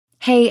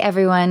Hey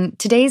everyone,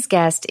 today's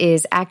guest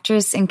is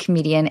actress and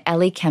comedian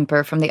Ellie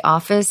Kemper from The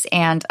Office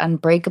and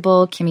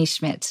Unbreakable Kimmy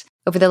Schmidt.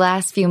 Over the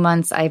last few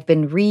months, I've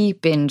been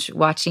re-binge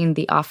watching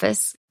The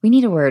Office. We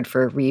need a word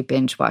for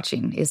re-binge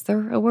watching. Is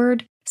there a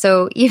word?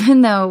 So even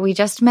though we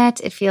just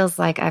met, it feels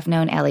like I've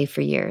known Ellie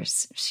for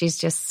years. She's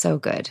just so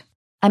good.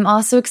 I'm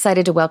also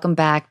excited to welcome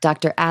back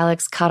Dr.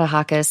 Alex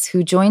Katahakis,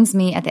 who joins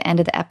me at the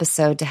end of the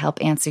episode to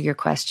help answer your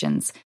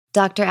questions.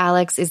 Dr.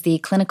 Alex is the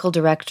clinical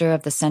director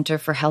of the Center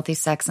for Healthy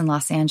Sex in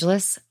Los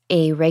Angeles,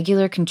 a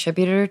regular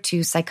contributor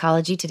to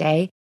Psychology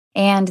Today,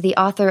 and the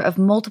author of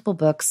multiple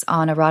books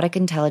on erotic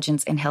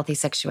intelligence and healthy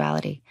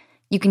sexuality.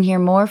 You can hear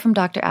more from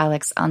Dr.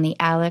 Alex on the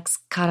Alex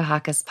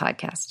Katahakis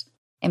podcast.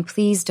 And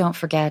please don't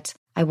forget,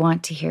 I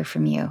want to hear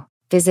from you.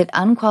 Visit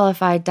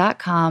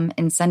unqualified.com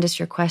and send us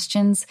your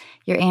questions,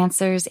 your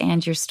answers,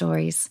 and your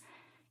stories.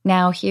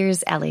 Now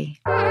here's Ellie.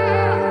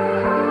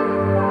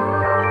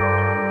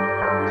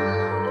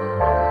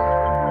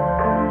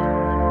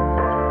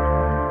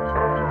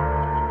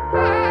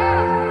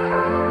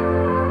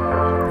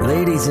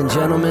 Ladies and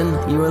gentlemen,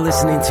 you are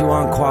listening to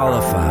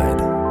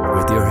Unqualified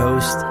with your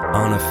host,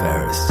 Anna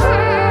Faris.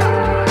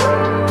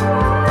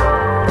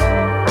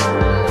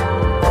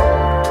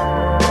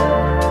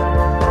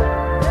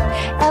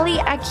 Ellie,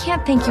 I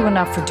can't thank you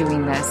enough for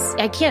doing this.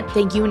 I can't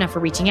thank you enough for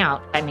reaching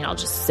out. I mean, I'll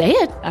just say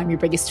it. I'm your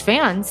biggest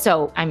fan,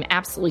 so I'm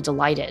absolutely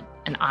delighted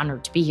and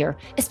honored to be here,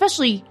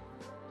 especially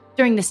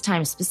during this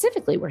time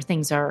specifically where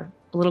things are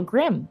a little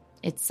grim.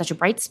 It's such a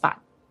bright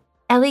spot.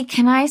 Ellie,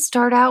 can I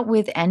start out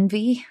with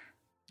envy?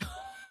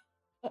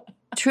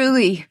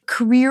 Truly,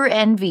 career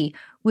envy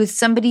with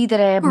somebody that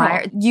I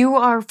admire. Girl. You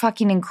are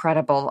fucking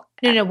incredible.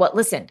 No, what?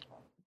 Listen,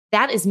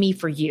 that is me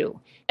for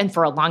you. And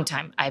for a long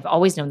time, I've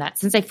always known that.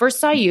 Since I first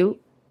saw you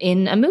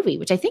in a movie,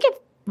 which I think it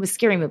was a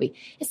Scary Movie.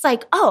 It's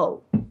like,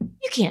 oh,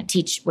 you can't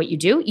teach what you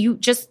do. You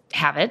just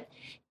have it.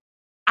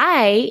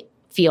 I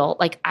feel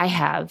like I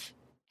have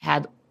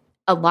had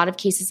a lot of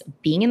cases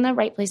of being in the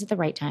right place at the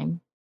right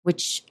time,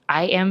 which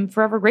I am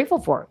forever grateful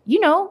for. You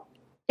know,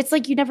 it's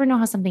like you never know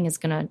how something is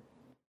going to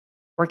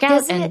work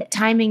out, and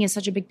timing is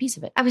such a big piece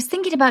of it. I was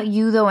thinking about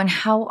you, though, and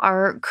how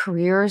our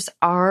careers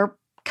are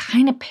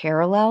kind of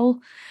parallel.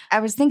 I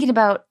was thinking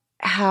about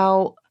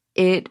how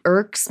it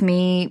irks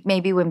me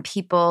maybe when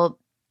people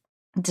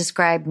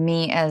describe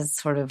me as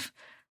sort of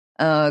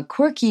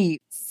quirky.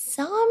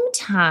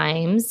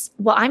 Sometimes,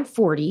 well, I'm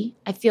 40.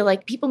 I feel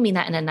like people mean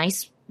that in a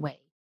nice way.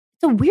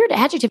 It's a weird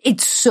adjective.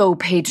 It's so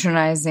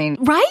patronizing.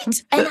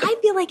 Right? And I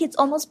feel like it's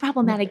almost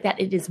problematic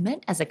that it is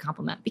meant as a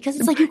compliment because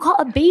it's like you call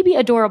a baby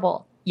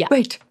adorable. Yeah.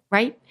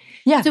 Right?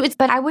 Yeah.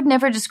 But I would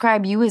never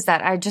describe you as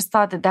that. I just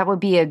thought that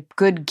would be a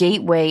good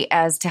gateway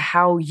as to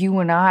how you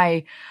and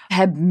I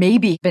have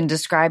maybe been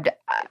described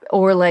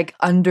or like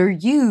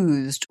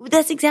underused.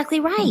 That's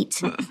exactly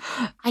right.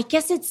 I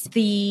guess it's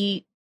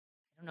the,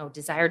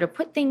 desire to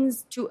put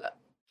things, to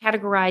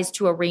categorize,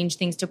 to arrange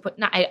things, to put,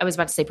 I was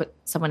about to say put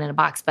someone in a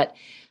box, but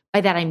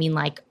by that I mean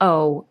like,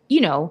 you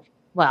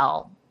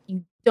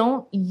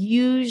don't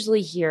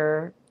usually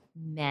hear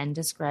men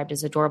described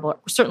as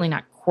adorable, certainly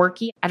not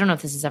quirky. I don't know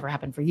if this has ever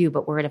happened for you,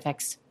 but where it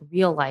affects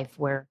real life,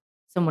 where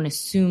someone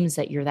assumes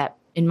that you're that,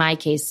 in my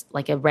case,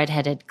 like a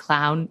redheaded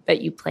clown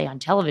that you play on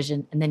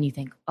television. And then you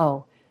think,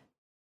 oh,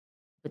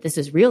 but this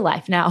is real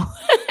life now.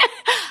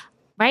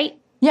 Right?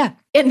 Yeah.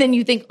 And then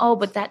you think, oh,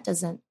 but that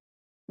doesn't.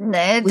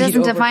 It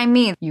doesn't define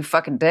me, you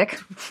fucking dick.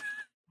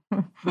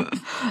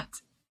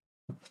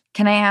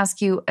 Can I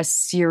ask you a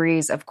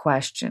series of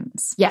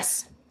questions?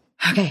 Yes.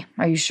 Okay.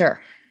 Are you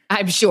sure?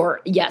 I'm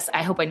sure. Yes.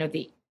 I hope I know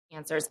the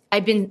answers.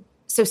 I've been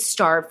so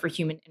starved for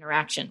human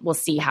interaction. We'll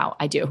see how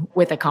I do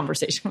with a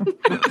conversation.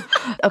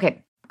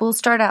 Okay. We'll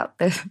start out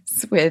this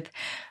with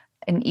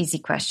an easy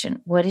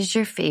question. What is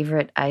your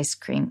favorite ice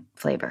cream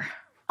flavor?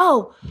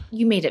 Oh,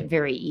 you made it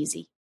very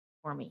easy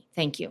for me.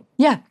 Thank you.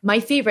 Yeah. My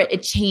favorite,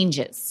 it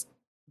changes,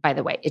 by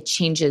the way. It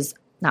changes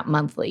not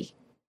monthly,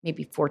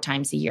 maybe 4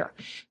 times a year.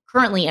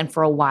 Currently, and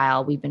for a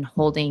while, we've been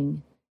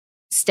holding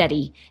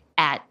steady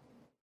at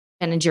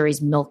Ben &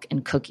 Jerry's Milk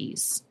and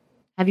Cookies.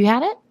 Have you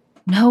had it?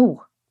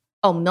 No.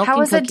 Oh, milk How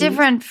and is cookies. it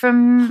different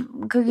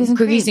from cookies and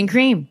cream? Cookies and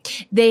cream.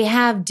 They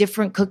have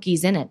different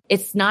cookies in it.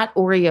 It's not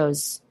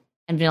Oreos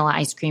and vanilla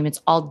ice cream.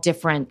 It's all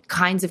different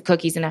kinds of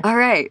cookies. And all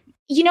right.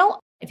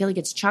 I feel like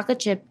it's chocolate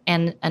chip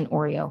and an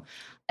Oreo.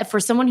 For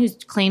someone who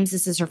claims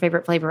this is her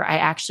favorite flavor, I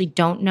actually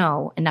don't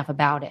know enough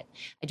about it.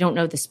 I don't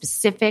know the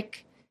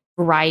specific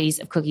varieties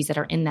of cookies that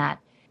are in that.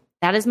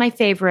 That is my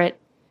favorite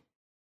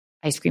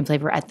ice cream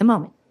flavor at the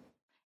moment.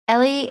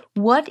 Ellie,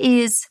 what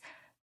is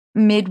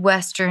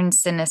Midwestern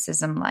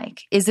cynicism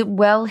like? Is it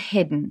well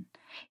hidden?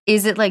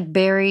 Is it like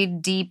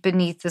buried deep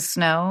beneath the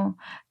snow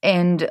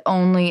and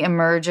only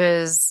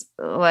emerges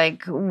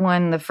like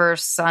when the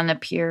first sun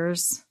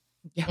appears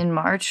in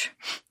March?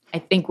 I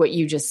think what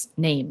you just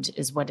named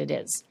is what it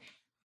is.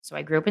 So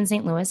I grew up in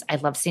St. Louis. I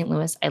love St.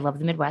 Louis. I love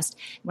the Midwest.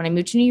 When I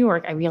moved to New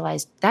York, I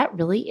realized that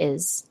really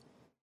is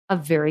a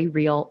very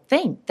real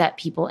thing, that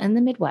people in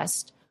the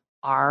Midwest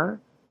are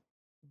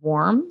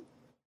warm.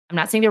 I'm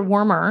not saying they're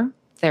warmer.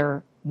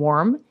 They're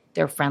warm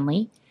they're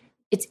friendly.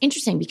 It's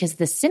interesting because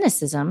the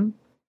cynicism,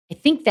 I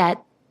think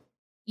that,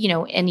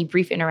 any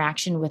brief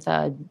interaction with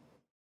a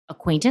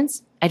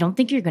acquaintance, I don't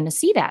think you're going to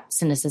see that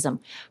cynicism.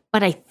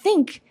 But I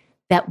think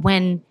that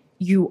when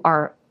you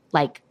are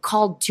like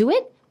called to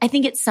it, I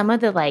think it's some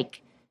of the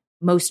like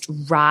most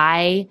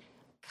wry,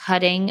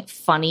 cutting,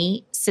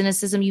 funny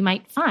cynicism you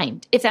might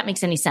find, if that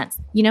makes any sense.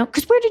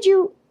 Because where did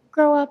you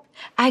grow up?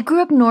 I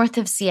grew up north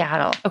of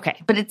Seattle.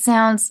 Okay. But it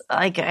sounds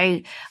like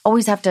I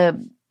always have to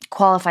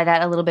qualify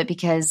that a little bit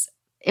because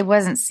it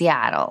wasn't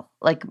Seattle.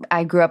 Like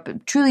I grew up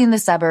truly in the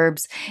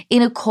suburbs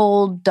in a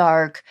cold,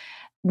 dark,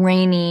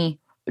 rainy,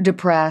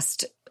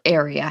 depressed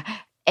area.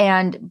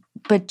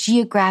 But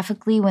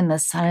geographically, when the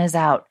sun is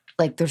out,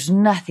 like there's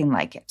nothing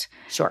like it.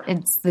 Sure.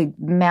 It's the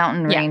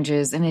mountain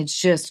ranges and it's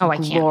just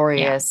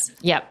glorious.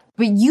 Yeah.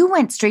 But you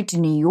went straight to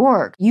New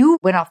York. You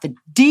went off the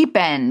deep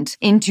end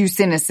into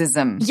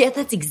cynicism. Yeah,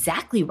 that's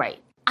exactly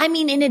right. I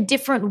mean, in a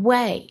different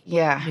way.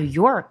 Yeah. New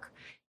York,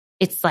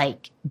 it's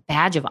like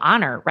badge of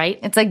honor, right?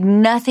 It's like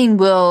nothing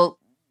will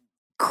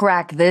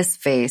crack this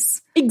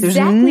face.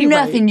 Exactly. There's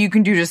nothing you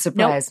can do to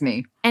surprise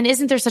me. And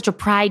isn't there such a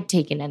pride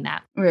taken in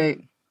that?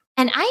 Right.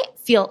 And I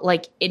feel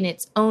like in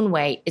its own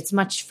way, it's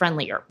much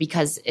friendlier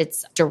because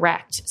it's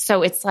direct.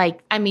 So it's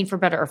like, I mean, for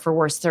better or for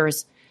worse,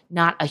 there's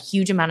not a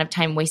huge amount of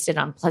time wasted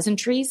on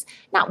pleasantries.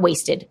 Not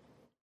wasted.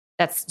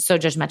 That's so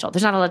judgmental.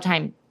 There's not a lot of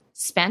time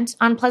spent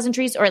on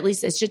pleasantries, or at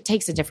least it just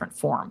takes a different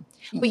form.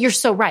 But you're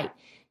so right.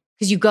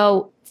 Because you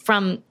go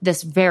from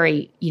this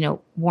very,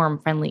 warm,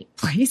 friendly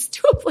place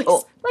to a place,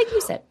 like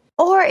you said.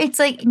 Or it's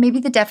like maybe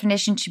the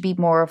definition should be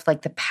more of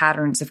like the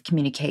patterns of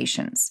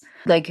communications.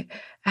 Like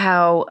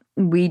how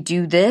we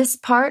do this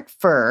part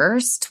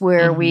first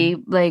where we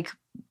like,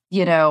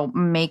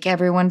 make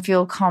everyone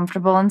feel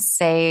comfortable and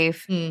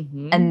safe.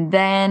 Mm-hmm. And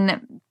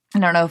then I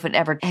don't know if it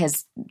ever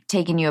has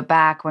taken you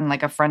aback when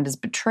like a friend has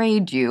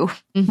betrayed you.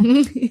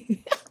 Mm-hmm.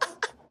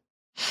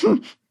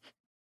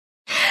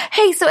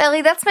 Hey, so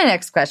Ellie, that's my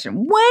next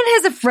question. When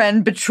has a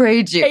friend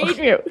betrayed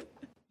you?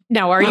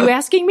 Now, are you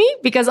asking me?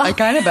 Because I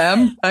kind of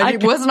am.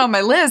 It wasn't on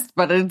my list,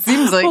 but it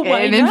seems like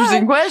an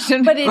interesting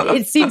question. But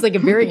it seems like a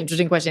very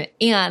interesting question.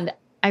 And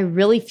I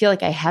really feel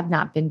like I have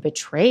not been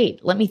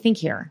betrayed. Let me think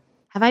here.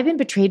 Have I been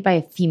betrayed by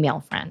a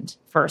female friend?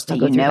 First, I'll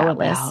go through that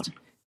list.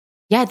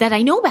 Yeah, that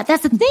I know about.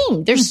 That's the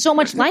thing. There's so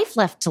much life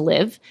left to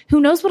live.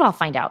 Who knows what I'll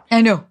find out?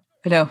 I know.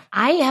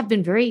 I have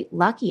been very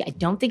lucky. I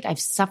don't think I've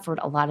suffered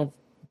a lot of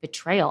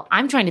betrayal.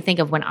 I'm trying to think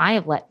of when I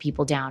have let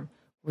people down,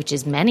 which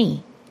is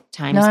many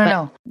times.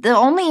 No. The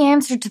only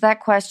answer to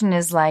that question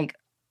is like,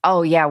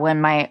 oh yeah, when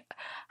my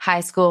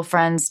high school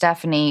friend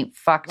Stephanie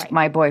fucked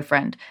my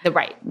boyfriend.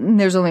 Right.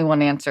 There's only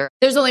one answer.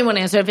 There's only one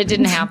answer. If it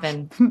didn't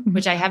happen,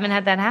 which I haven't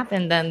had that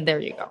happen, then there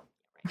you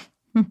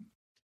go.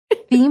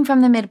 Being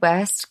from the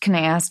Midwest, can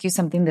I ask you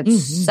something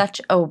that's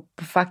such a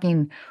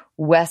fucking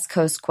West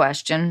Coast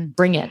question?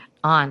 Bring it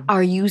on.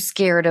 Are you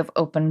scared of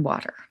open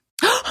water?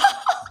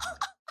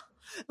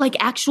 Like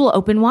actual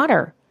open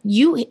water.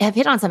 You have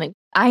hit on something.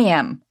 I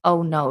am.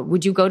 Oh, no.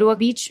 Would you go to a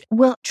beach?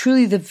 Well,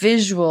 truly the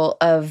visual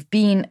of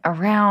being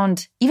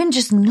around, even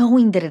just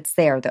knowing that it's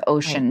there, the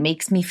ocean,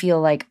 makes me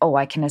feel like, oh,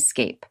 I can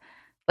escape.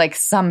 Like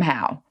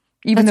somehow.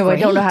 Even though I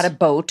don't know how to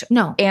boat.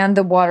 No. And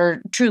the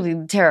water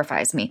truly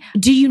terrifies me.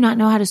 Do you not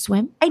know how to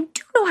swim? I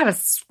do know how to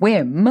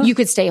swim. You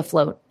could stay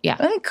afloat. Yeah.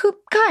 I could,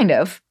 kind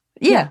of.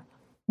 Yeah.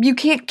 You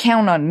can't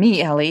count on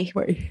me, Ellie,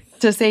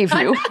 to save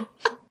you.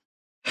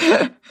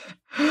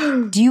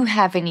 Do you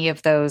have any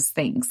of those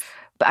things?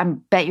 I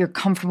bet you're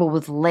comfortable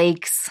with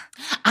lakes.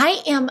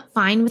 I am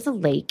fine with a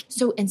lake.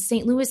 So, and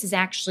St. Louis is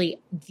actually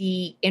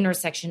the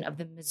intersection of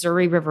the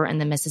Missouri River and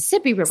the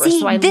Mississippi River. See,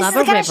 so I love a river. This is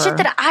the kind of shit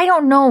that I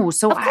don't know.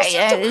 So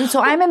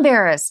I'm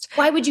embarrassed.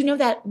 Why would you know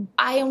that?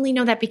 I only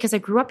know that because I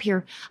grew up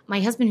here. My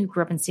husband, who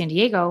grew up in San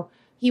Diego,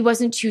 he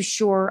wasn't too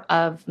sure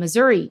of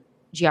Missouri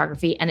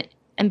geography and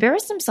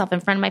embarrassed himself in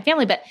front of my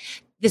family. But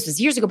this was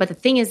years ago. But the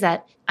thing is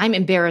that I'm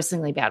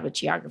embarrassingly bad with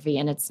geography,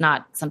 and it's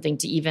not something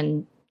to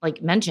even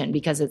mention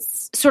because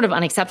it's sort of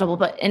unacceptable.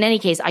 But in any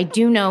case, I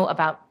do know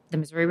about the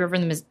Missouri River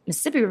and the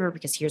Mississippi River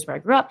because here's where I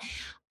grew up.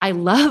 I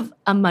love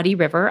a muddy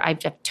river. I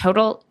have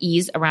total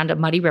ease around a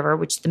muddy river,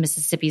 which the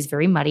Mississippi is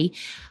very muddy.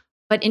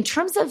 But in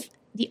terms of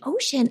the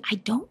ocean, I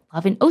don't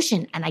love an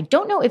ocean. And I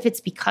don't know if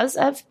it's because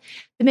of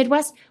the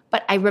Midwest,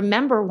 but I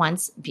remember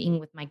once being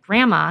with my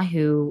grandma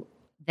who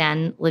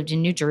then lived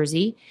in New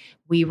Jersey.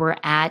 We were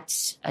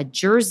at a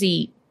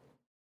Jersey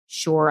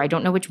shore. I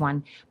don't know which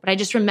one, but I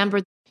just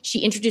remember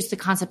she introduced the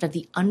concept of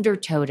the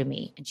undertow to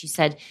me. And she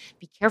said,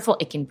 be careful.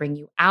 It can bring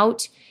you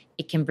out.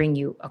 It can bring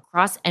you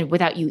across and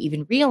without you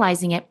even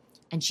realizing it.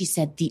 And she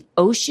said, the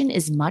ocean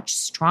is much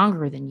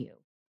stronger than you.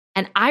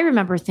 And I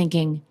remember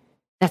thinking,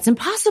 that's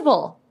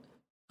impossible.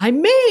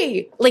 I'm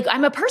me.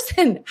 I'm a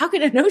person. How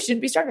can an ocean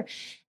be stronger?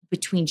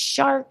 Between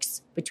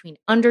sharks, between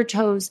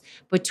undertows,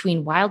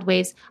 between wild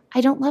waves,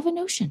 I don't love an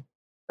ocean.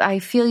 I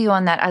feel you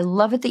on that. I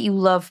love it that you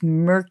love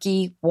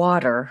murky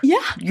water. Yeah.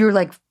 You're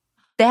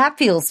That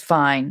feels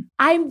fine.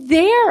 I'm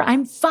there.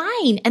 I'm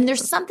fine. And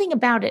there's something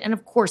about it. And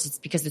of course, it's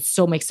because it's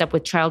so mixed up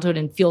with childhood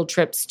and field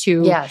trips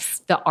to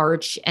the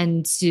Arch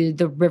and to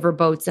the river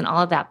boats and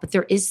all of that. But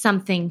there is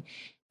something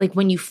like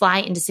when you fly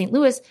into St.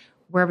 Louis,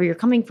 wherever you're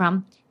coming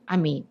from, I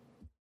mean,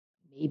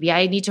 maybe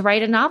I need to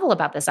write a novel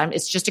about this.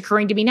 It's just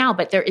occurring to me now,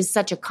 but there is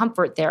such a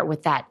comfort there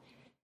with that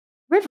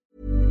river.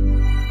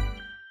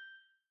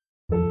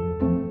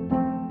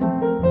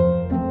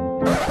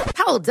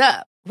 Hold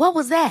up. What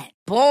was that?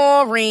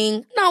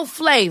 Boring. No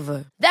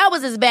flavor. That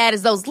was as bad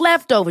as those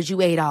leftovers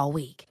you ate all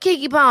week.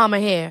 Keke Palmer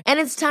here. And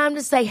it's time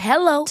to say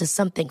hello to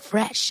something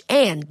fresh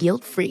and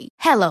guilt-free.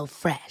 Hello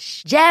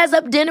Fresh. Jazz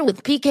up dinner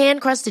with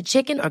pecan-crusted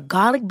chicken or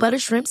garlic butter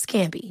shrimp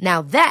scampi.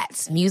 Now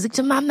that's music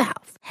to my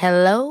mouth.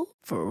 Hello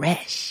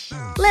Fresh.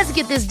 Let's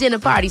get this dinner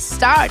party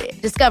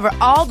started. Discover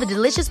all the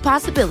delicious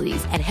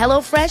possibilities at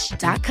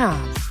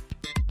hellofresh.com.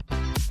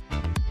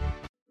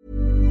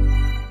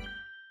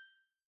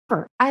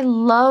 I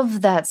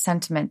love that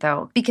sentiment,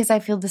 though, because I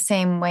feel the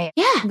same way.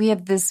 Yeah. We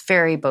have this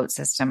ferry boat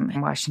system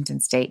in Washington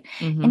State,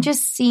 Mm-hmm. and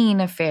just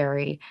seeing a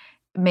ferry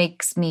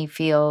makes me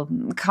feel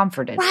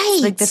comforted. Right.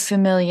 Like the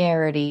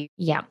familiarity.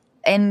 Yeah.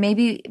 And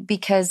maybe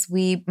because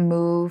we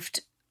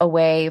moved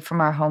away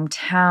from our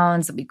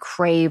hometowns, that we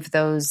crave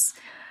those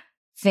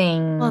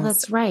things. Well,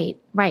 that's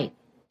right. Right.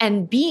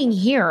 And being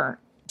here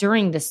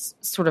during this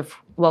sort of,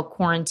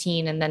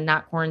 quarantine and then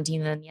not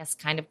quarantine and then yes,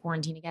 kind of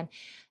quarantine again.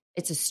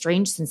 It's a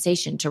strange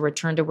sensation to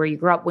return to where you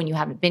grew up when you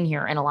haven't been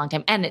here in a long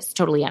time. And it's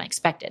totally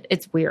unexpected.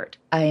 It's weird.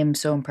 I am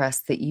so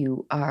impressed that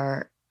you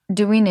are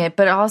doing it,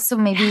 but also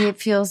maybe it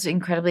feels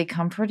incredibly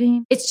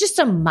comforting. It's just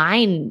a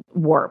mind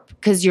warp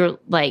because you're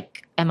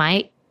like, am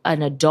I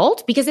an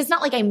adult? Because it's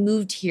not like I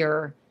moved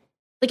here.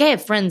 Like I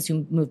have friends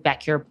who moved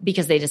back here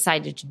because they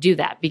decided to do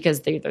that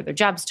because either their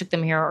jobs took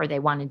them here or they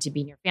wanted to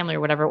be near family or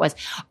whatever it was.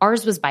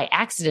 Ours was by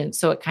accident.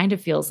 So it kind of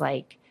feels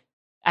like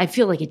I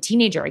feel like a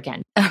teenager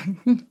again.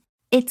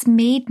 It's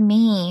made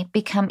me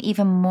become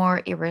even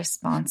more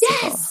irresponsible.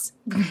 Yes.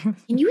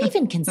 Can you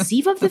even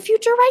conceive of the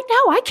future right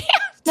now? I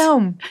can't.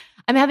 No.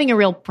 I'm having a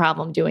real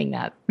problem doing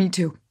that. Me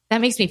too.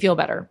 That makes me feel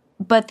better.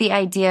 But the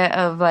idea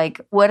of like,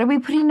 what are we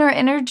putting our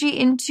energy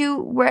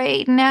into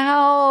right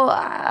now?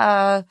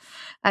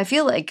 I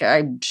feel like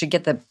I should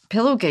get the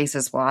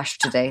pillowcases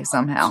washed today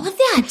somehow. All of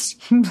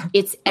that.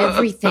 It's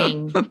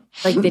everything.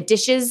 Like the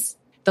dishes,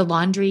 the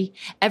laundry,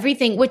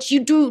 everything, which you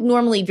do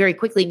normally very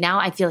quickly. Now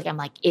I feel like I'm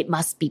like, it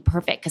must be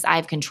perfect because I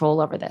have control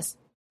over this.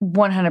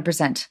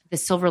 100%. The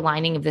silver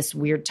lining of this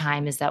weird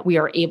time is that we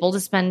are able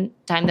to spend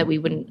time that we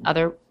wouldn't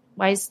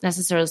otherwise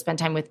necessarily spend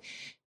time with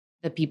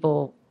the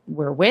people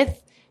we're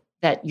with,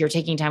 that you're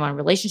taking time on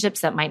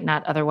relationships that might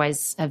not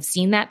otherwise have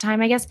seen that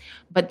time, I guess.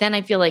 But then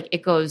I feel like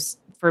it goes,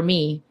 for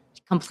me,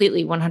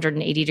 completely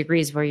 180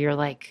 degrees where you're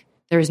like,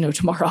 there is no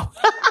tomorrow.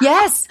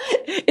 Yes.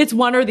 It's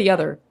one or the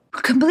other.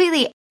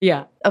 Completely.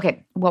 Yeah.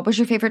 Okay. What was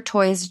your favorite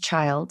toy as a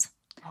child?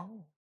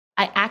 Oh,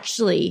 I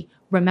actually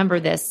remember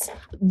this.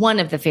 One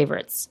of the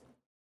favorites.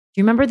 Do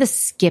you remember the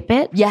Skip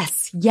It?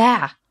 Yes.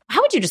 Yeah.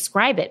 How would you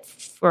describe it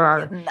for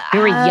our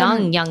very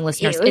young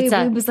listeners?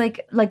 It was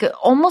like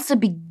almost a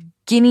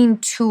beginning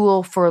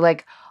tool for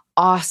like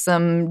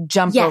awesome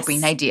jump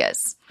roping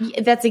ideas.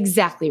 That's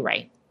exactly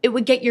right. It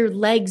would get your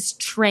legs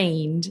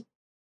trained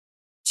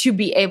to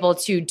be able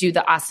to do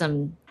the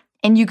awesome.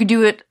 And you could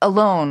do it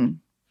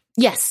alone.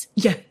 Yes.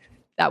 Yeah.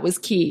 That was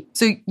key.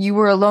 So you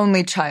were a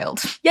lonely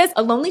child. Yes,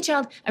 a lonely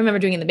child. I remember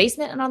doing it in the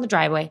basement and on the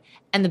driveway.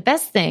 And the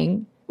best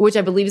thing, which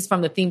I believe is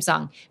from the theme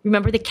song,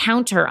 remember the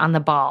counter on the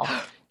ball.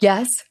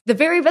 Yes. The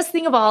very best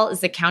thing of all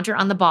is the counter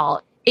on the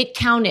ball. It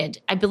counted.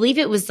 I believe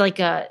it was like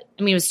it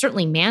was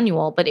certainly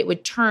manual, but it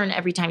would turn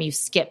every time you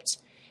skipped.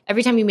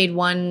 Every time you made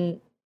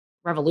one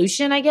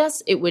revolution, I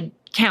guess, it would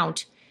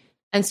count.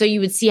 And so you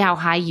would see how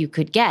high you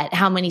could get,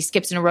 how many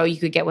skips in a row you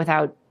could get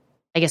without,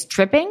 I guess,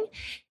 tripping.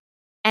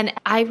 And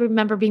I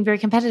remember being very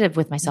competitive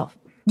with myself.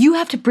 You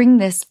have to bring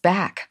this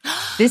back.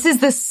 This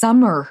is the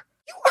summer.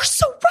 You are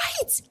so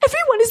right.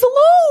 Everyone is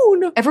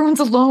alone. Everyone's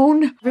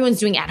alone. Everyone's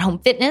doing at-home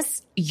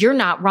fitness. You're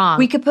not wrong.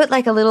 We could put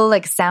like a little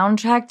like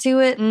soundtrack to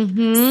it.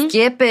 Mm-hmm.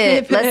 Skip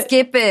it. Let's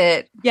skip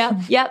it.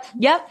 Yep.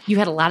 You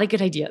had a lot of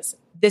good ideas.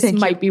 This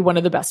might be one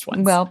of the best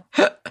ones. Well,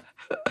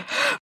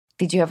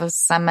 did you have a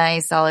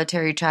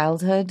semi-solitary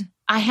childhood?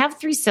 I have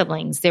 3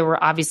 siblings. They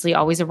were obviously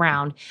always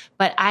around,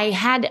 but I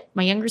had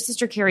my younger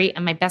sister, Carrie,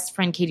 and my best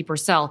friend, Katie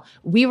Purcell.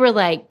 We were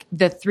like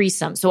the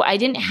threesome. So I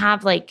didn't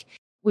have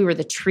we were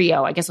the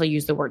trio. I guess I'll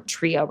use the word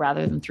trio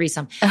rather than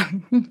threesome.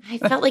 I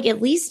felt like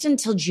at least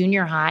until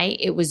junior high,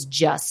 it was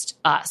just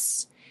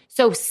us.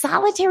 So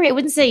solitary, I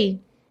wouldn't say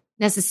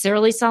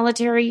necessarily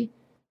solitary,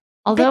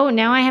 although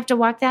now I have to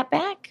walk that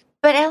back.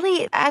 But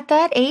Ellie, at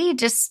that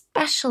age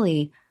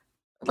especially,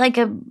 like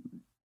a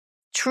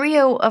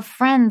trio of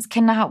friends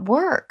cannot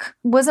work.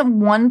 Wasn't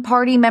one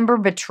party member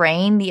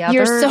betraying the others?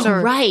 You're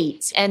so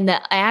right. And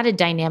the added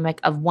dynamic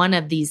of one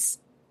of these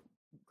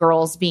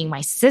girls being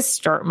my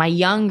sister, my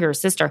younger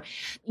sister,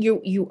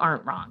 you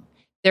aren't wrong.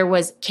 There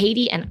was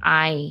Katie and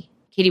I.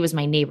 Katie was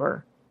my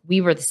neighbor.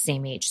 we were the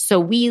same age. So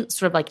we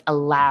sort of like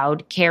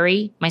allowed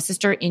Carrie, my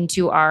sister,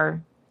 into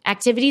our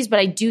activities. But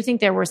I do think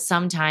there were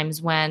some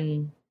times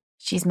when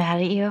She's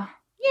mad at you?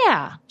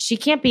 yeah, she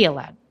can't be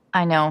allowed.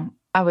 I know.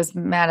 I was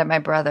mad at my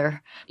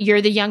brother.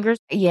 You're the younger.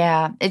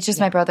 Yeah, it's just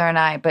my brother and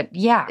I. But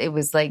yeah, it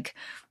was like,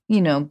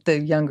 the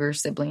younger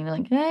sibling,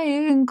 like,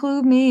 hey,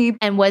 include me.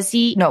 And was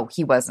he? No,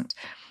 he wasn't.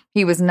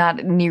 He was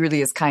not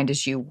nearly as kind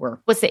as you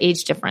were. What's the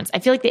age difference? I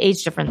feel like the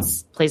age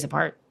difference plays a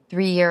part.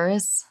 3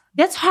 years.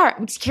 That's hard.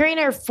 Because Carrie and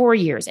I are 4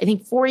 years. I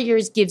think 4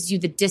 years gives you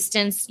the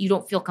distance. You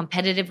don't feel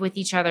competitive with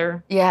each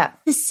other. Yeah.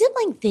 The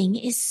sibling thing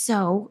is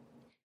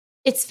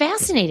it's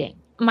fascinating.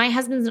 My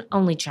husband's an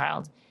only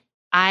child.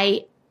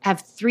 I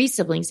have 3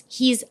 siblings.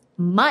 He's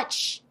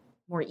much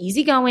more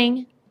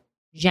easygoing,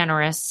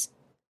 generous,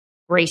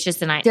 gracious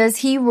than I am. Does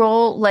he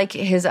roll like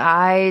his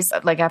eyes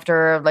like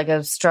after like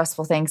a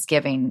stressful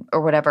Thanksgiving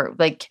or whatever?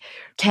 Like,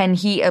 can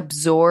he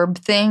absorb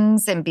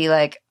things and be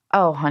like,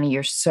 oh, honey,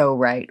 you're so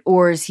right?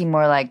 Or is he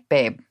more like,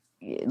 babe,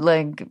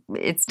 like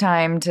it's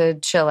time to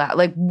chill out?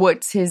 Like,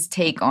 what's his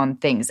take on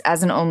things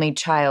as an only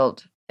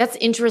child? That's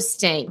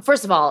interesting.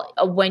 First of all,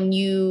 when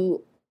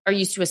you are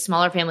used to a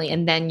smaller family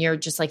and then you're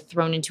just like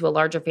thrown into a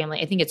larger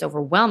family, I think it's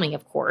overwhelming,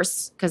 of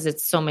course, because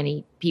it's so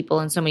many people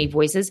and so many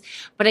voices.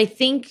 But I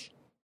think,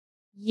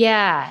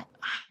 yeah,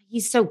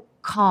 he's so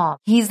calm.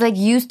 He's like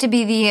used to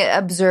be the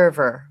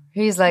observer.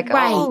 He's like,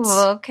 Right.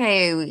 oh,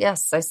 okay,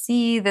 yes, I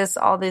see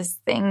all these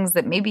things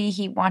that maybe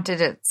he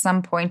wanted at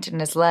some point in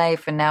his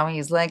life. And now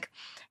he's like,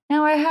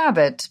 now I have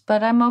it,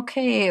 but I'm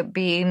okay at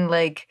being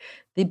like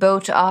the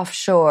boat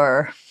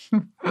offshore.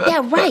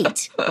 Yeah,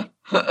 right.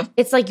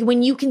 It's like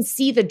when you can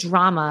see the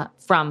drama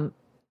from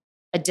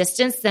a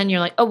distance, then you're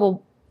like, oh,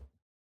 well,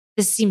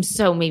 this seems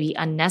so maybe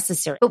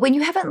unnecessary. But when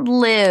you haven't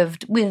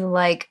lived with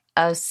like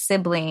a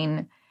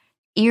sibling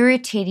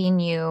irritating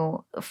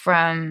you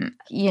from,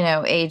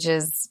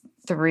 ages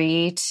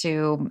 3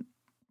 to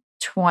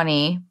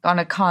 20 on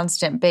a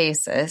constant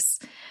basis,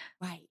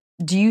 Right.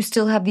 do you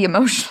still have the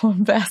emotional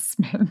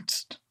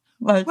investment?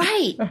 Like,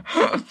 Right.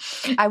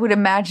 I would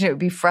imagine it would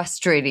be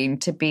frustrating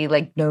to be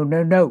like,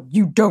 no,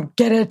 you don't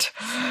get it.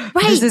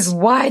 Right. This is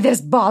why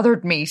this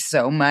bothered me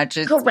so much.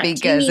 It's Correct. You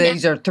because mean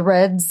these are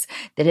threads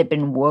that have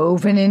been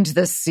woven into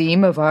the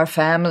seam of our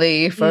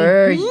family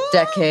for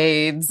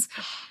decades.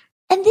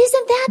 And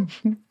isn't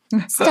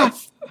that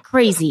stuff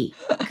crazy?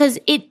 Because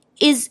it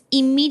is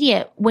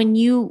immediate when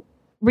you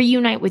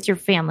reunite with your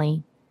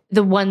family,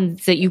 the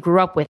ones that you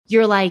grew up with.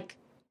 You're like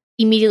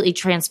immediately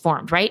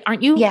transformed, right?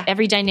 Aren't you? Yeah.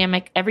 Every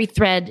dynamic, every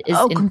thread is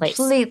in place.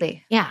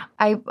 Completely. Yeah.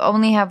 I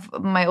only have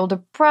my older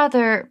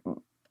brother,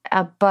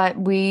 but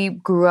we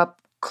grew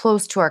up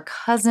close to our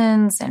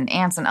cousins and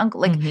aunts and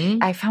uncles. Like,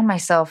 I found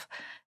myself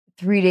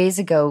 3 days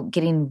ago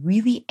getting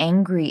really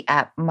angry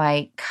at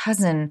my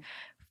cousin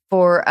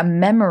for a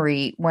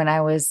memory when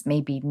I was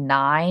maybe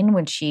 9,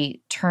 when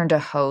she turned a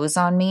hose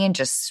on me and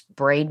just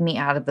sprayed me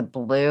out of the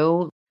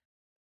blue.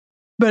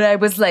 But I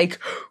was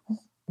like,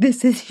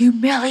 this is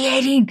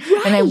humiliating.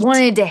 Right. And I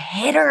wanted to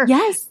hit her.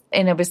 Yes.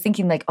 And I was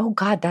thinking like, oh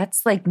God,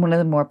 that's like one of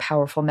the more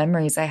powerful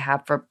memories I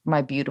have for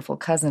my beautiful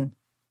cousin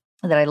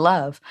that I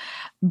love.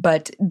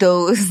 But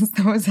those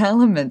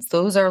elements,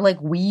 those are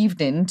like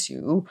weaved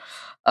into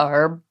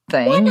our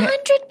thing.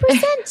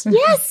 100%.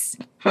 Yes.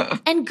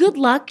 And good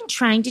luck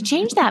trying to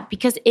change that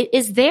because it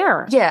is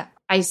there. Yeah.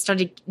 I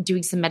started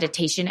doing some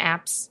meditation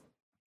apps.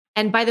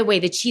 And by the way,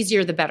 the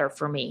cheesier, the better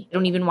for me. I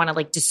don't even want to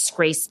like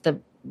disgrace the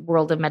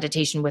world of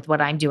meditation with what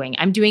I'm doing.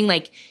 I'm doing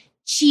like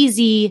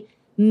cheesy,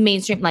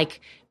 mainstream,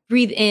 like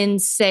breathe in,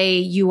 say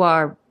you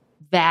are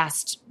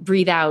vast,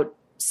 breathe out,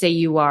 say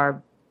you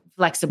are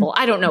flexible.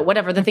 I don't know,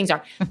 whatever the things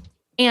are.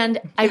 And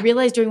I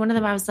realized during one of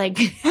them, I was like,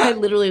 I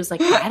literally was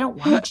like, I don't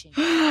want to change.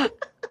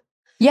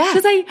 Yeah.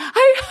 Because I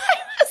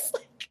was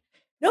like,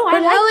 no,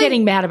 I like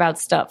getting mad about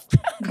stuff.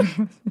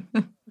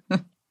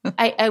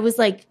 I was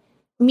like,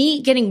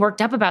 me getting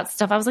worked up about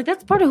stuff, I was like,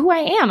 that's part of who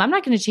I am. I'm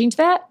not going to change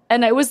that.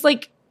 And I was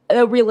like,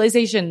 a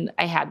realization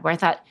I had where I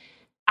thought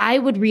I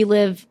would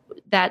relive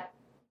that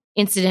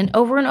incident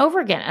over and over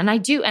again. And I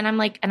do. And I'm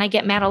like, and I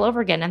get mad all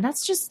over again. And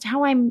that's just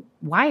how I'm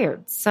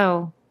wired.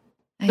 So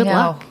good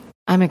luck.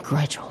 I'm a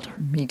grudge holder.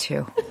 Me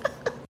too.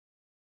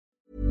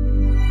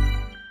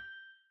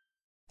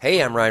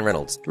 Hey, I'm Ryan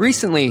Reynolds.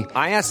 Recently,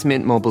 I asked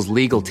Mint Mobile's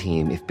legal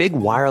team if big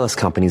wireless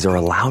companies are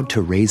allowed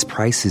to raise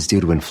prices due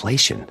to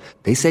inflation.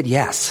 They said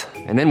yes.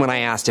 And then when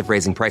I asked if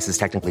raising prices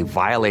technically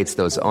violates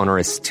those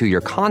onerous 2-year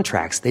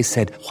contracts, they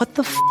said, what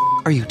the f***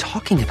 are you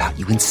talking about,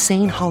 you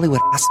insane Hollywood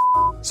ass f-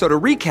 So to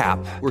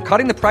recap, we're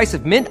cutting the price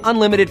of Mint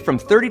Unlimited from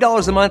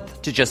 $30 a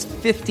month to just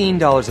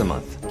 $15 a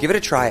month. Give it a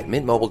try at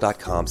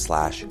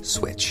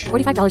mintmobile.com/switch.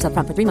 $45 up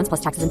front for 3 months plus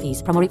taxes and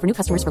fees. Promo rate for new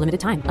customers for limited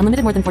time.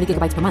 Unlimited more than 40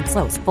 gigabytes per month.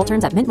 Slows full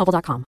terms at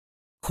mintmobile.com.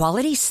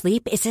 Quality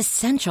sleep is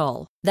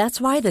essential.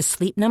 That's why the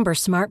Sleep Number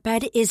Smart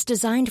Bed is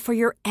designed for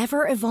your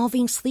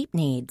ever-evolving sleep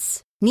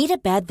needs. Need a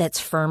bed that's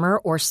firmer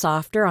or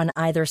softer on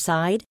either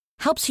side?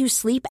 Helps you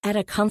sleep at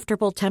a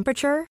comfortable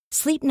temperature?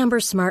 Sleep Number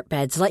Smart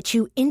Beds let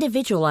you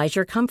individualize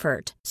your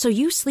comfort so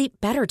you sleep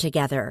better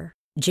together.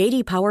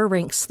 JD Power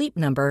ranks Sleep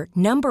Number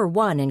number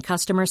 1 in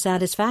customer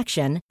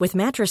satisfaction with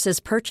mattresses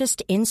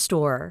purchased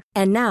in-store.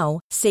 And now,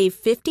 save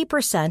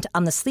 50%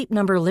 on the Sleep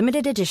Number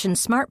Limited Edition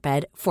Smart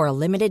Bed for a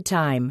limited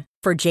time.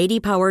 For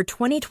JD Power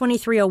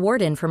 2023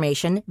 award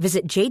information,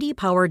 visit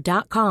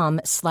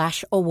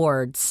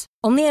jdpower.com/awards.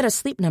 Only at a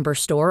Sleep Number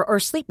store or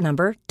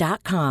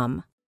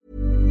sleepnumber.com.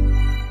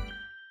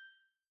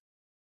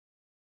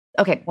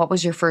 Okay, what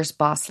was your first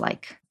boss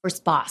like?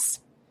 First boss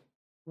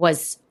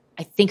was,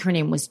 I think her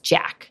name was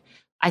Jack.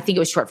 I think it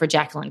was short for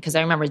Jacqueline because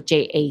I remember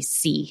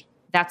JAC.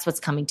 That's what's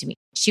coming to me.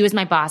 She was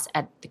my boss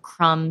at the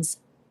Crumbs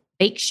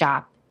Bake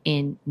Shop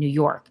in New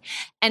York.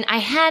 And I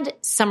had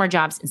summer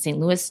jobs in St.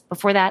 Louis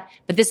before that,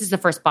 but this is the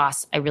first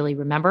boss I really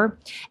remember.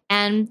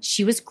 And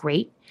she was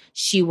great.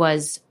 She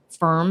was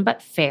firm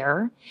but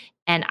fair.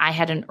 And I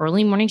had an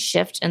early morning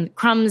shift, and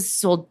Crumbs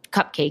sold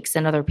cupcakes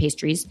and other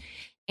pastries.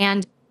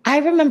 And I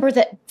remember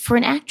that for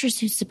an actress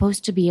who's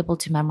supposed to be able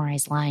to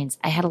memorize lines,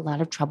 I had a lot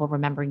of trouble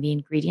remembering the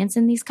ingredients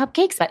in these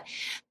cupcakes, but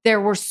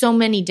there were so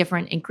many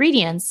different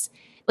ingredients,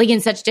 like in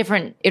such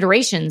different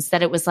iterations,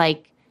 that it was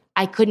like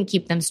I couldn't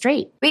keep them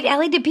straight. Wait,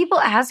 Ellie, did people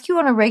ask you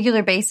on a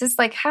regular basis,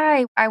 like,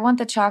 hi, I want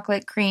the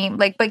chocolate cream,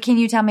 like, but can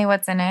you tell me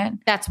what's in it?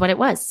 That's what it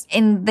was.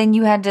 And then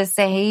you had to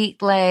say,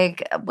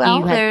 like,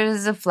 well,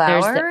 there's a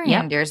flour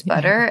and there's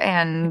butter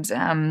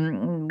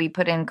and we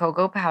put in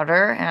cocoa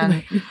powder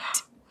and...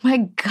 My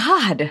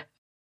God.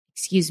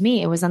 Excuse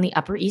me. It was on the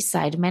Upper East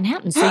Side of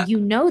Manhattan. So you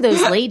know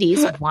those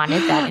ladies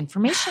wanted that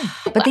information.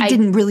 But they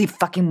didn't really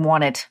fucking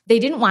want it. They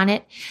didn't want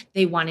it.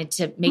 They wanted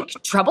to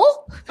make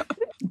trouble.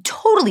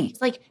 Totally.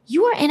 It's like,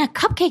 you are in a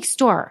cupcake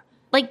store.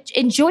 Like,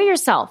 enjoy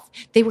yourself.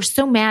 They were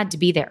so mad to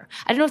be there.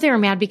 I don't know if they were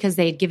mad because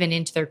they had given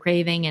in to their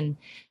craving and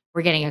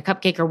were getting a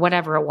cupcake or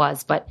whatever it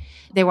was, but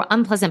they were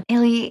unpleasant.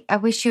 Ellie, I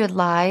wish you had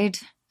lied.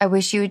 I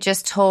wish you had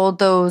just told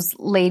those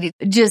ladies,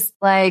 just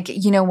like,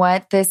 you know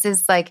what? This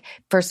is like,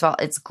 first of all,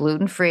 it's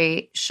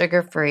gluten-free,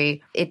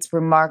 sugar-free. It's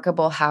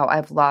remarkable how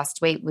I've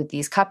lost weight with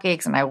these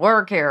cupcakes and I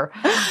work here.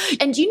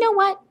 And you know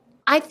what?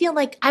 I feel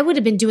like I would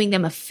have been doing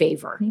them a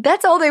favor.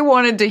 That's all they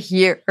wanted to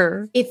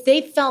hear. If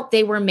they felt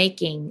they were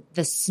making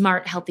the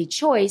smart, healthy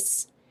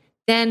choice,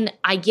 then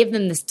I give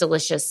them this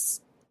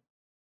delicious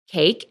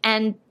cake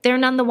and they're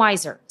none the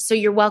wiser. So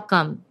you're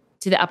welcome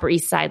to the Upper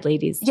East Side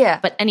ladies. Yeah.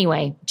 But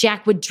anyway,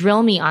 Jack would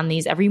drill me on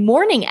these every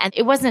morning. And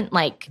it wasn't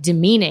like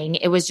demeaning.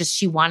 It was just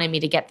she wanted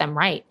me to get them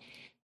right.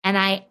 And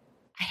I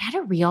had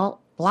a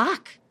real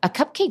block, a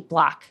cupcake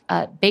block,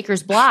 a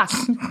baker's block.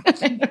 I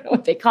don't know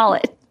what they call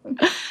it.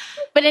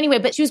 But anyway,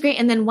 but she was great.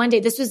 And then one day,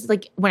 this was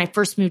like when I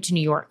first moved to New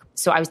York.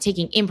 So I was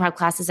taking improv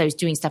classes. I was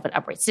doing stuff at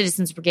Upright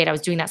Citizens Brigade. I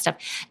was doing that stuff.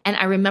 And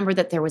I remember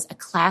that there was a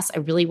class I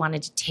really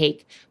wanted to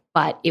take,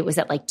 but it was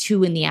at like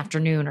 2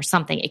 p.m. or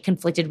something. It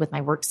conflicted with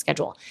my work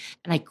schedule.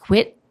 And I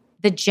quit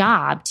the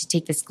job to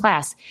take this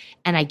class.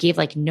 And I gave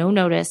like no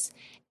notice.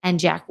 And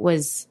Jack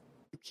was,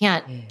 you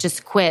can't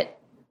just quit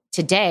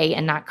today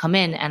and not come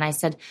in. And I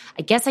said,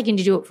 I guess I can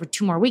do it for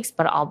 2 more weeks,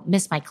 but I'll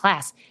miss my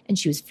class. And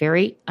she was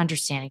very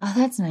understanding. Oh,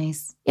 that's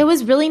nice. It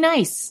was really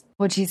nice.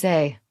 What'd she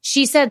say?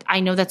 She said, I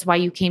know that's why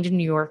you came to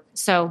New York.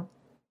 So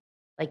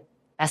like,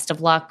 best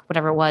of luck,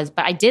 whatever it was.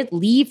 But I did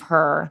leave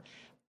her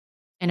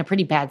in a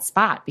pretty bad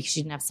spot because she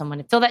didn't have someone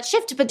to fill that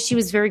shift, but she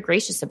was very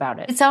gracious about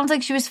it. It sounds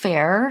like she was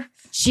fair.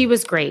 She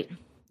was great.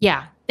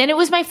 Yeah. And it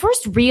was my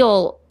first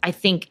real, I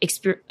think,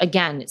 experience.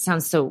 Again, it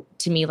sounds so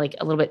to me like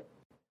a little bit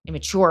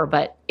immature,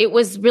 but it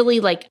was really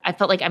like, I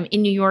felt like I'm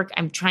in New York.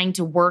 I'm trying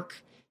to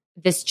work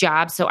this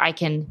job so I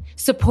can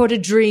support a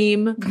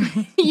dream,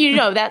 you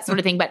know, that sort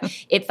of thing. But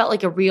it felt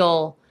like a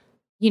real,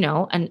 you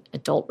know, an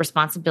adult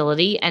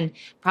responsibility, and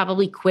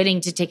probably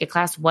quitting to take a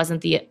class wasn't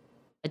the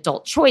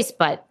adult choice,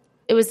 but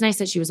it was nice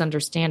that she was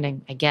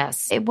understanding, I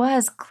guess. It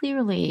was,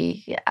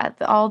 clearly. Yeah,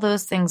 all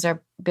those things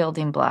are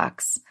building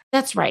blocks.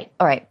 That's right.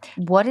 All right.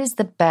 What is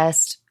the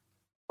best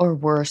or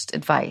worst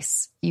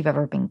advice you've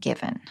ever been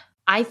given?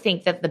 I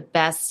think that the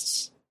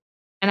best,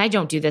 and I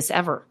don't do this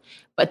ever,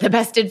 but the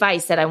best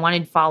advice that I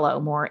wanted to follow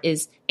more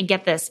is, and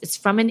get this, it's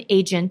from an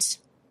agent,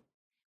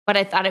 but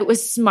I thought it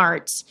was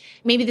smart.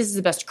 Maybe this is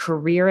the best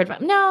career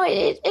advice. No,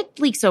 it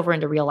leaks over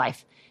into real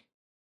life.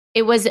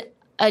 It was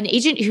an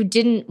agent who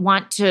didn't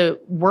want to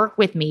work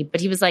with me,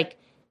 but he was like,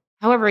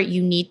 however,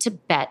 you need to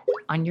bet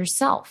on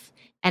yourself.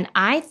 And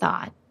I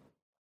thought,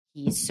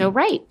 he's so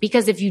right.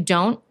 Because if you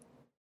don't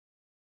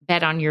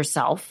bet on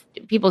yourself,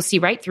 people see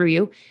right through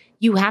you.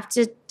 You have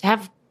to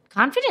have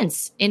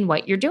confidence in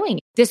what you're doing.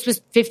 This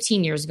was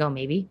 15 years ago,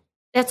 maybe.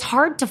 That's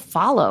hard to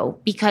follow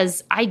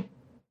because I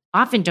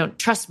often don't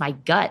trust my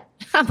gut.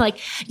 I'm like,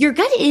 your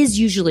gut is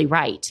usually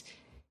right.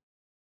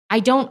 I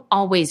don't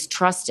always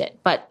trust it,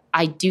 but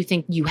I do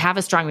think you have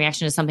a strong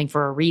reaction to something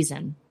for a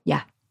reason.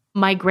 Yeah.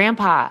 My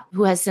grandpa,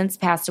 who has since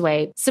passed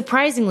away,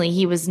 surprisingly,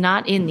 he was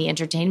not in the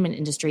entertainment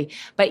industry,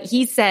 but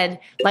he said,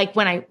 like,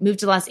 when I moved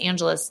to Los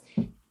Angeles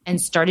and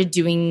started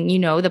doing, you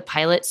know, the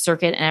pilot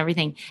circuit and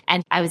everything,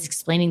 and I was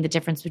explaining the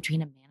difference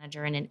between a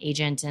manager and an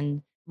agent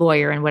and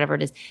lawyer and whatever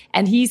it is.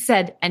 And he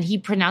said, and he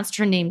pronounced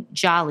her name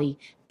Jolly,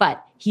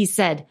 but he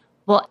said,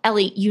 Well,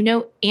 Ellie, you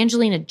know,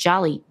 Angelina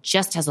Jolie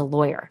just has a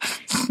lawyer.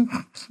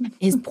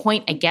 His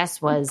point, I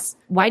guess, was,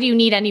 why do you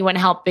need anyone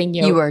helping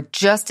you? You are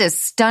just as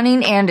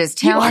stunning and as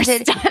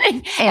talented. You are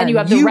stunning, and you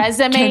have the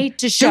resume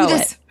to show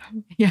it.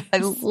 Yeah, I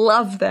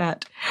love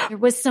that. There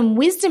was some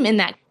wisdom in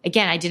that.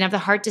 Again, I didn't have the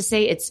heart to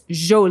say it's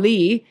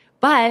jolie,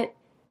 but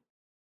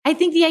I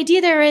think the idea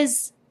there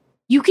is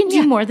you can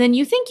do more than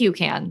you think you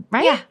can,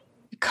 right? Yeah,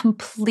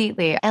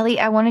 completely. Ellie,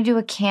 I want to do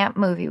a camp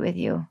movie with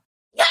you.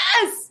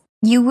 Yes!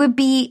 You would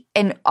be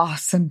an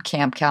awesome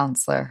camp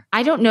counselor.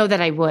 I don't know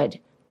that I would.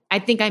 I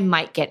think I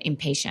might get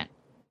impatient.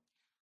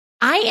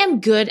 I am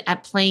good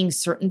at playing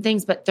certain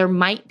things, but there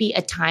might be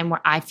a time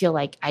where I feel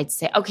like I'd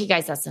say, okay,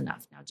 guys, that's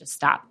enough. Now just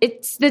stop.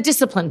 It's the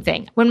discipline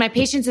thing. When my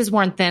patience is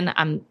worn thin,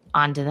 I'm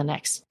on to the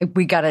next.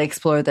 We got to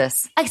explore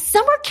this. A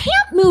summer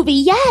camp movie,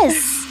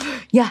 yes.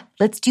 Yeah,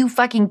 let's do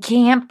fucking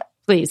camp.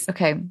 Please.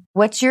 Okay,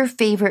 what's your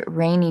favorite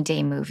rainy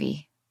day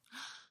movie?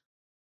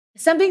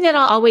 Something that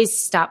I'll always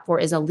stop for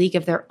is A League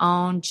of Their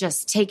Own.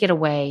 Just take it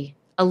away.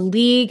 A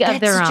League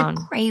of Their Own. That's such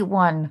a great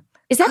one.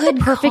 Is that Good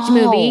the perfect call.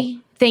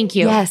 movie? Thank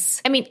you.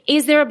 Yes. I mean,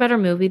 is there a better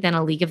movie than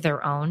A League of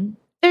Their Own?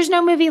 There's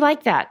no movie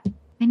like that.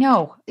 I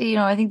know. You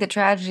know, I think the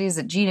tragedy is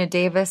that Gina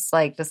Davis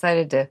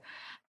decided to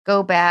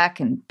go back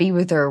and be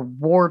with her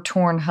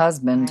war-torn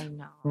husband, I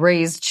know.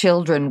 raise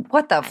children.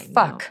 What the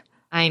fuck?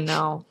 I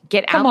know.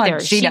 Get Come out on, there.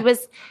 Gina.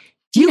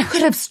 You You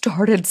could have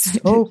started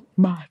so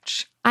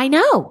much. I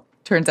know.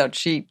 Turns out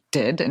she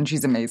did, and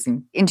she's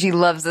amazing. And she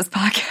loves this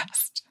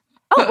podcast.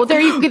 Oh, well,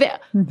 there you go.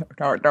 No.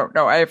 I don't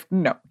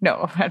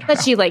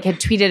That she had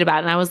tweeted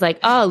about, and I was like,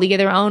 oh, League of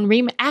Their Own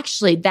remake.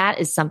 Actually, that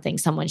is something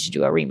someone should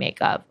do a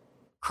remake of.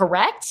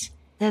 Correct?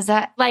 Does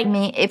that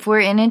mean if we're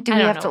in it, do I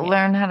we don't have to know,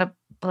 learn how to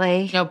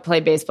play? No,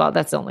 play baseball.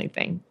 That's the only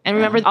thing. And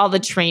remember all the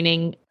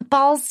training.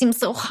 Balls seem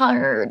so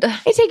hard.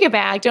 I take it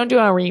back. Don't do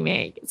a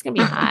remake. It's going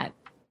to be hot.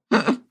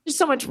 There's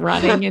so much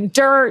running and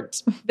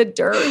dirt. The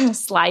dirt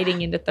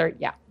sliding into third.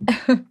 Yeah.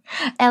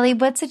 Ellie,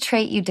 what's a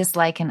trait you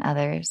dislike in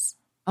others?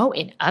 Oh,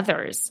 in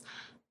others.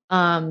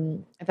 I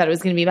thought it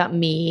was going to be about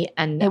me,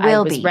 and It will I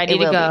was be. ready It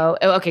to will go.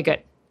 Oh, okay,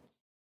 good.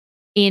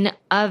 In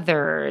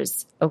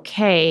others,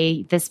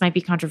 okay, this might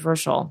be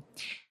controversial.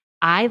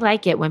 I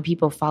like it when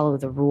people follow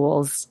the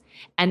rules.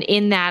 And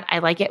in that, I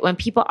like it when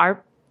people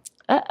are,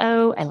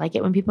 I like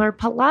it when people are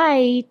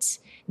polite.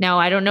 Now,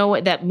 I don't know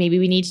what that maybe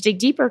we need to dig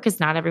deeper because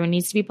not everyone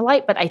needs to be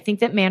polite, but I think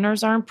that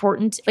manners are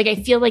important. I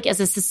feel like as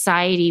a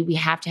society, we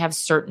have to have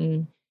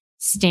certain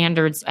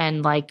standards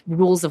and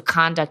rules of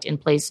conduct in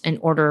place in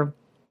order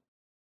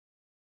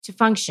to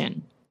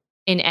function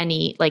in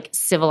any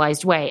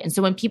civilized way. And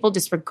so when people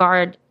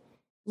disregard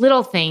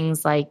little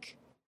things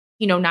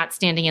not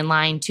standing in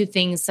line, to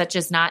things such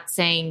as not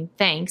saying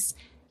thanks,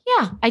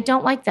 I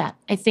don't like that.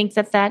 I think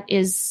that that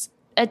is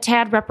a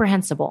tad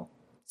reprehensible.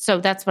 So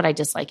that's what I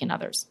dislike in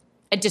others.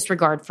 A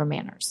disregard for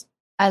manners.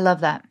 I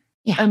love that.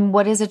 Yeah. And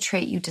what is a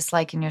trait you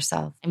dislike in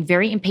yourself? I'm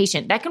very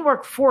impatient. That can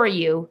work for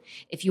you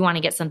if you want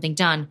to get something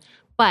done,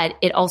 but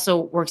it also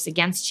works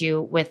against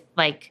you with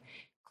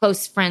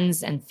close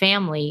friends and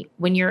family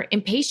when you're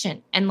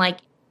impatient and I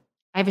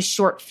have a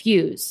short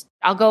fuse.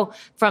 I'll go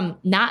from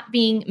not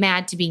being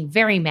mad to being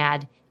very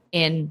mad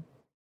in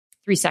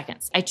 3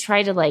 seconds. I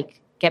try to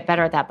get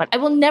better at that, but I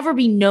will never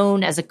be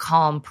known as a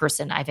calm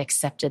person. I've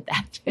accepted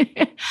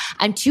that.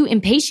 I'm too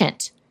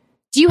impatient.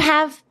 Do you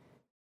have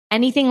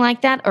anything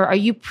like that, or are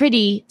you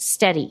pretty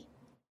steady?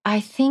 I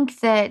think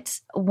that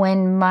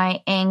when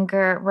my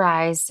anger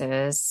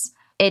rises,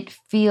 it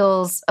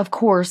feels, of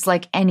course,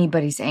 like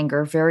anybody's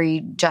anger,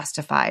 very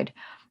justified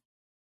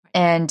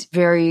and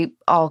very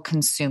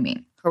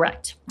all-consuming.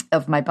 Correct.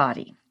 Of my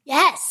body.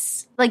 Yes.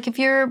 If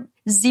you're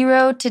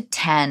 0 to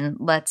 10,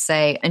 let's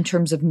say, in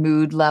terms of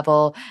mood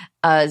level,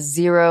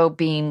 0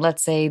 being,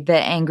 let's say, the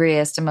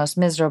angriest and most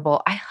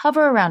miserable, I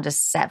hover around a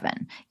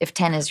 7 if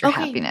 10 is your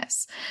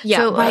happiness. Yeah,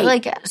 so,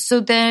 right. So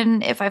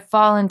then if I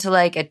fall into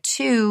a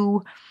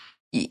 2,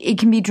 it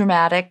can be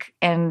dramatic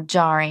and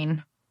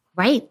jarring.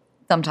 Right.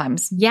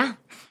 Sometimes. Yeah.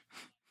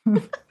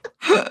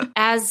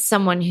 As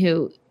someone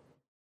who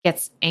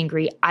gets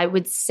angry, I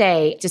would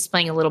say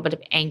displaying a little bit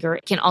of anger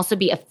can also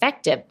be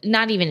effective.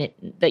 Not even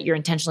that you're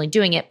intentionally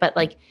doing it, but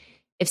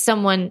if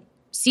someone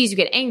sees you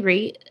get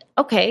angry,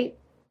 okay,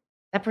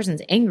 that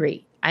person's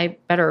angry. I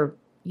better,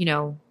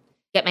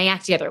 get my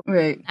act together.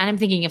 Right. And I'm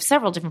thinking of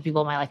several different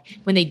people in my life.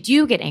 When they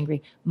do get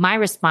angry, my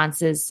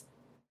response is,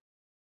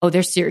 oh,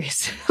 they're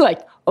serious.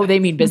 Oh, they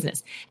mean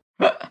business.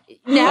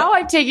 Now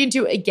I've taken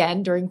to,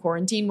 again, during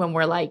quarantine when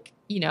we're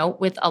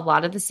with a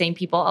lot of the same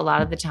people a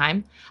lot of the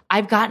time,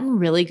 I've gotten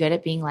really good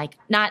at being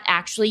not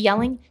actually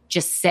yelling,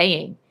 just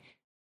saying.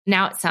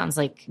 Now it sounds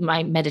like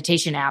my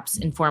meditation app's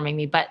informing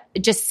me, but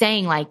just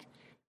saying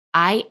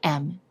I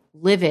am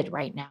livid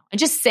right now. And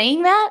just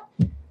saying that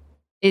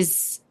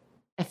is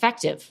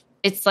effective.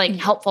 It's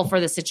helpful for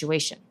the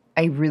situation.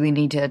 I really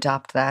need to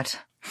adopt that.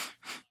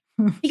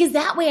 Because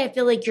that way I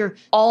feel like you're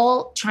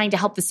all trying to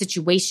help the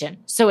situation.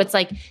 So it's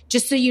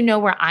just so you know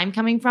where I'm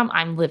coming from,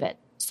 I'm livid.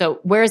 So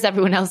where's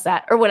everyone else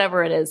at, or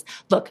whatever it is?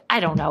 Look, I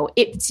don't know.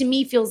 It to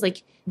me feels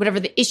like whatever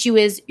the issue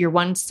is, you're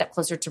one step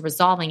closer to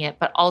resolving it,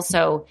 but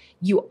also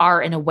you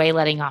are in a way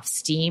letting off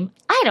steam.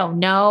 I don't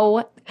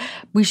know.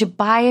 We should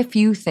buy a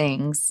few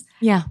things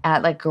Yeah.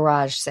 at like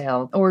garage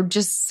sale or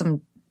just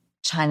some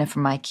china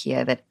from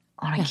IKEA that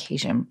on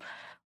occasion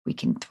we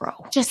can throw.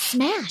 Just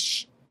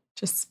smash.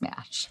 Just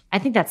smash. I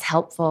think that's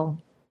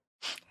helpful.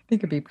 I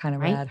think it'd be kind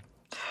of Right? rad.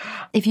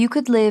 If you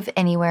could live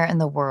anywhere in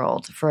the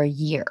world for a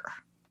year,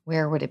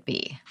 where would it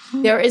be?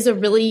 There is a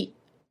really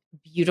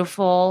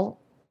beautiful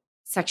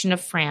section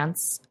of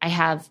France. I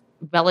have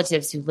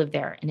relatives who live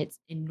there, and it's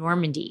in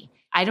Normandy.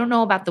 I don't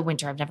know about the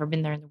winter. I've never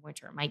been there in the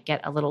winter. It might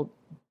get a little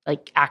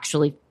like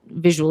actually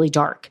visually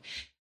dark.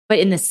 But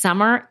in the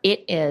summer,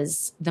 it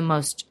is the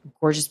most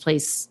gorgeous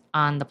place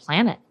on the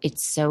planet.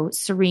 It's so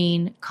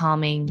serene,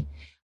 calming,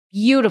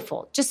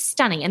 beautiful, just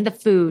stunning. And the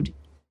food,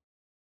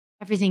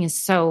 everything is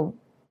so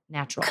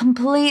natural.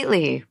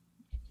 Completely.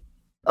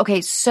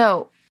 Okay,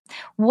 so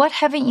what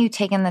haven't you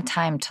taken the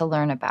time to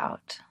learn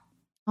about?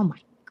 Oh my.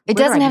 It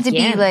where do doesn't I have to be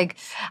begin? like,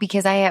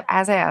 because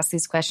as I ask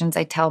these questions,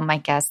 I tell my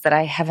guests that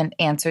I haven't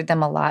answered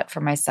them a lot for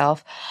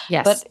myself.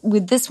 Yes. But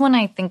with this one,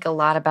 I think a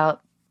lot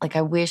about, like,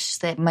 I wish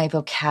that my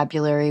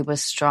vocabulary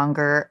was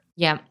stronger.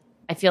 Yeah.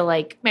 I feel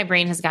like my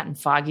brain has gotten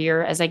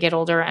foggier as I get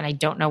older, and I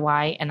don't know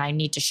why. And I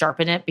need to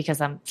sharpen it because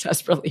I'm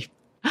just really,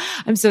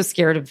 I'm so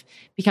scared of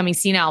becoming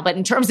senile. But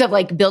in terms of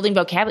like building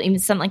vocabulary, even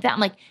something like that, I'm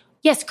like,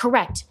 yes,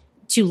 correct.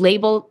 To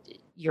label,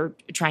 you're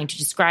trying to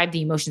describe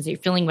the emotions that you're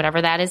feeling,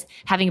 whatever that is,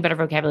 having a better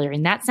vocabulary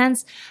in that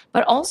sense.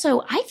 But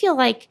also, I feel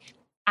like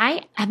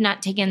I have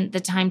not taken the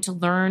time to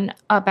learn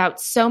about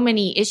so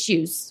many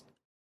issues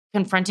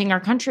confronting our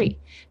country,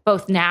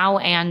 both now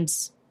and,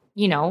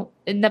 you know,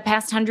 in the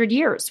past 100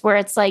 years, where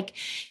it's like,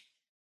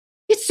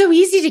 it's so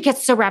easy to get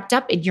so wrapped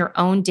up in your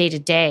own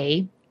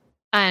day-to-day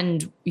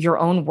and your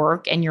own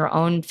work and your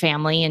own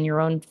family and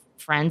your own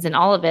friends and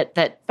all of it,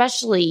 that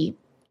especially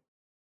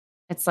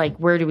it's like,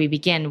 where do we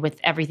begin with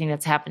everything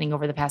that's happening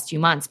over the past few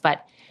months?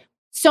 But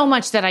so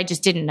much that I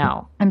just didn't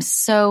know. I'm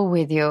so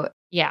with you.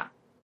 Yeah.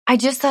 I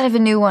just thought of a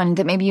new one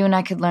that maybe you and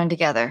I could learn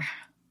together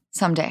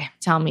someday.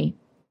 Tell me.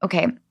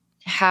 Okay.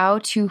 How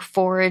to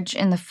forage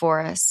in the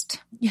forest.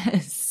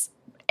 Yes.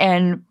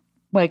 And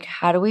like,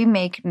 how do we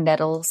make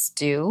nettle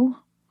stew?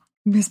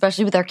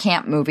 Especially with our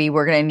camp movie,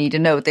 we're going to need to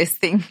know this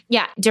thing.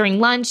 Yeah.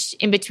 During lunch,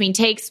 in between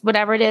takes,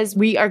 whatever it is,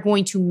 we are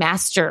going to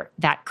master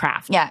that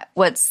craft. Yeah.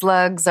 What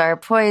slugs are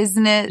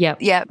poisonous.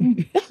 Yep. Yep.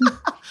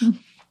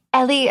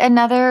 Ellie,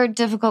 another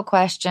difficult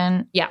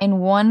question. Yeah. In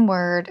one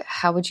word,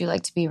 how would you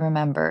like to be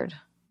remembered?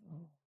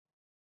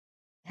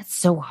 That's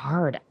so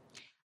hard.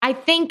 I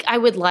think I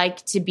would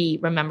like to be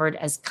remembered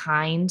as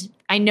kind.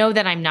 I know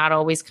that I'm not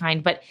always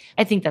kind, but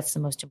I think that's the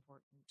most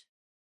important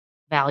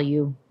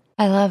value.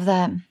 I love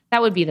that.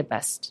 That would be the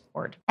best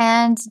word.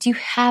 And do you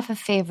have a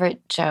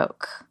favorite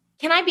joke?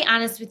 Can I be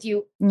honest with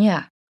you?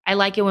 Yeah. I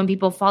like it when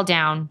people fall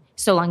down,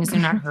 so long as they're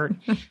not hurt.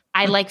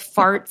 I like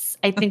farts.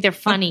 I think they're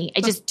funny.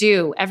 I just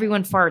do.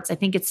 Everyone farts. I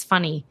think it's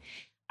funny.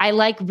 I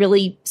like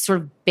really sort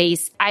of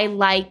base. I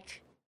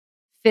like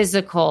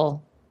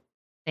physical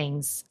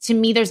things. To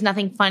me, there's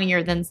nothing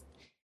funnier than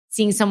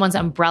seeing someone's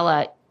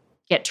umbrella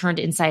get turned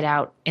inside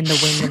out in the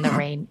wind and the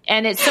rain.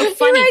 And it's so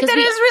funny. You're right, 'cause that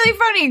is really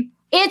funny.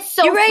 It's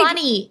so You're right.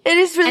 funny. It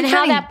is really and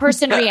funny. how that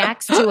person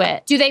reacts to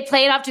it. Do they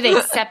play it off? Do they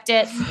accept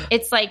it?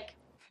 It's like,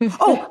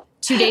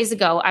 2 days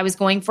ago, I was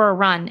going for a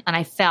run and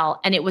I fell,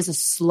 and it was a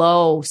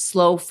slow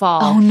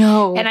fall. Oh,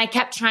 no. And I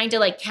kept trying to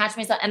like catch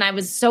myself. And I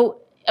was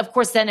so, of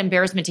course, then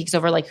embarrassment takes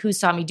over. Like, who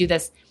saw me do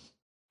this?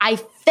 I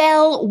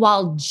fell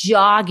while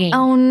jogging.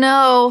 Oh,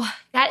 no.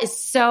 That is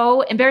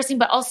so embarrassing,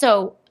 but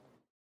also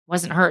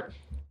wasn't hurt.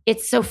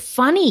 It's so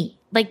funny.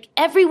 Like,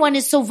 everyone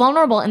is so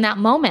vulnerable in that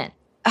moment.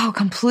 Oh,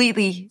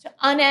 completely.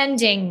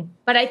 Unending.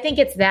 But I think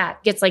it's that.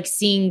 It's like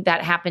seeing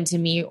that happen to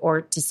me or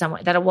to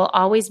someone that it will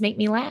always make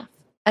me laugh.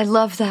 I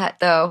love that,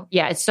 though.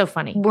 Yeah, it's so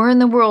funny. We're in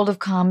the world of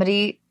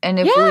comedy, and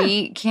if Yeah.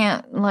 we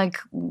can't, like,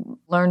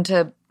 learn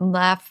to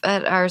laugh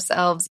at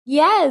ourselves.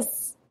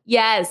 Yes.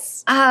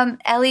 Yes.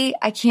 Ellie,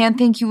 I can't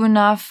thank you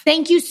enough.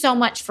 Thank you so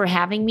much for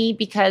having me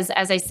because,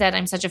 as I said,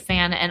 I'm such a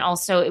fan. And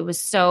also, it was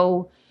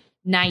so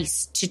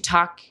nice to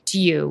talk to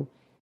you.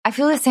 I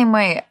feel the same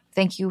way.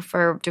 Thank you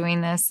for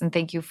doing this, and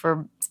thank you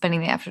for spending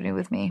the afternoon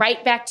with me.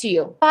 Right back to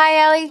you. Bye,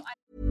 Ellie.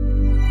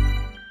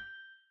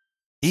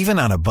 Even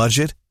on a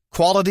budget,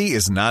 quality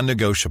is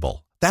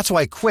non-negotiable. That's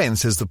why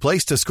Quince is the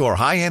place to score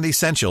high-end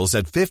essentials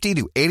at 50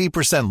 to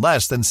 80%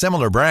 less than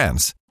similar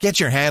brands. Get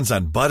your hands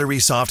on buttery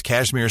soft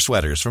cashmere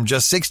sweaters from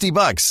just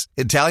 $60,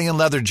 Italian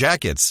leather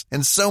jackets,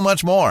 and so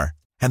much more.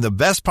 And the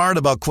best part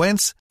about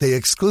Quince, they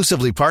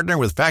exclusively partner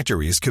with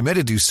factories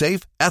committed to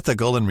safe,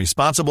 ethical, and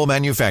responsible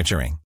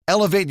manufacturing.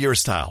 Elevate your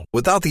style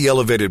without the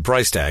elevated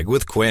price tag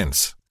with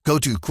Quince. Go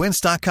to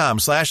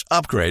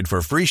quince.com/upgrade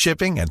for free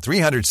shipping and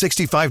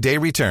 365-day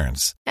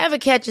returns. Ever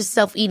catch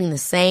yourself eating the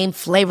same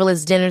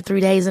flavorless dinner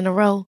 3 days in a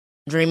row?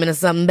 Dreaming of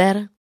something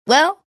better?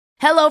 Well,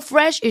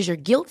 HelloFresh is your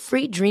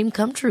guilt-free dream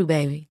come true,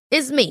 baby.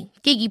 It's me,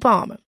 Keke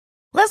Palmer.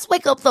 Let's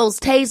wake up those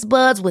taste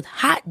buds with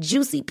hot,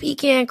 juicy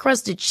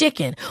pecan-crusted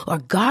chicken or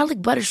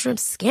garlic butter shrimp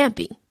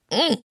scampi.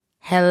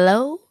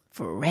 Hello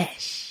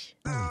Fresh.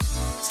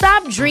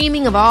 Stop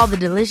dreaming of all the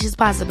delicious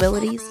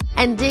possibilities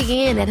and dig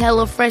in at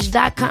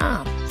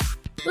HelloFresh.com.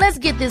 Let's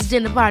get this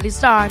dinner party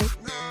started.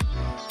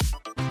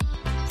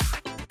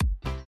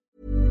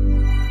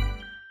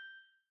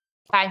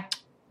 Bye.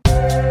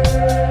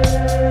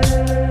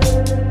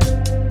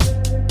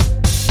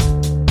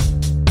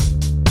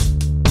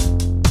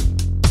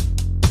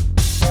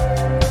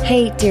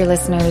 Hey, dear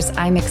listeners,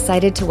 I'm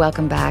excited to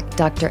welcome back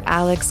Dr.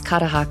 Alex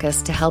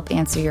Katahakis to help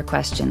answer your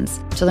questions.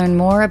 To learn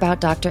more about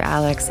Dr.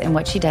 Alex and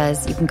what she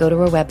does, you can go to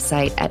her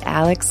website at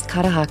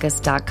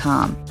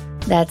alexkatahakis.com.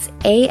 That's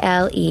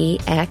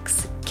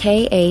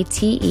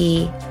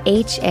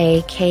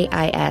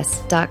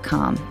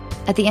ALEXKATEHAKIS.com.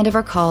 At the end of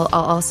our call,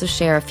 I'll also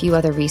share a few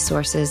other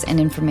resources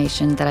and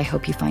information that I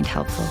hope you find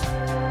helpful.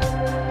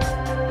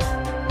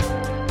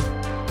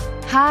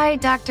 Hi,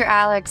 Dr.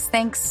 Alex.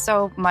 Thanks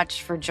so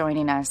much for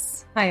joining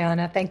us. Hi,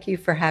 Anna. Thank you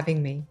for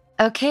having me.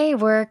 Okay,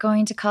 we're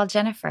going to call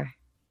Jennifer.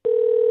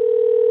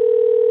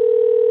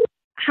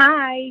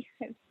 Hi.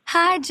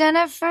 Hi,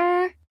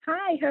 Jennifer.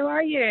 Hi, how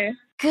are you?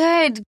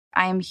 Good.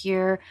 I am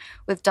here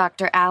with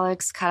Dr.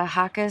 Alex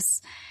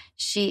Katahakis.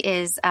 She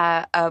is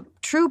a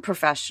true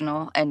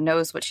professional and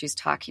knows what she's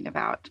talking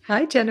about.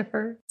 Hi,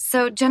 Jennifer.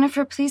 So,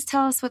 Jennifer, please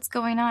tell us what's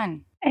going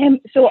on.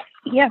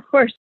 Yeah, of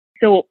course.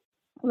 So,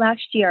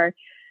 last year,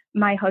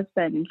 my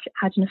husband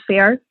had an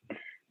affair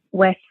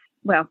with,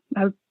 well,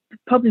 I would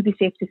probably be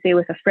safe to say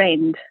with a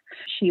friend.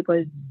 She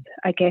was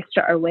a guest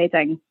at our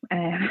wedding.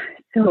 And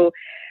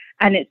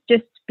it's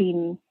just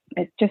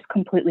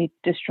completely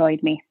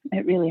destroyed me.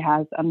 It really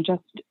has. I'm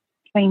just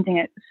finding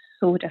it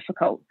so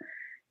difficult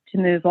to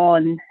move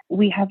on.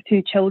 We have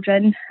 2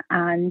 children,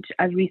 and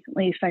I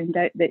recently found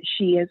out that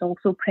she is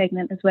also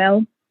pregnant as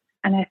well.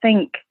 And I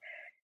think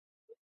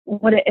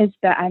what it is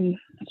that I'm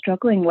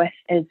struggling with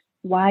is,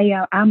 why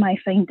am I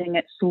finding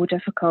it so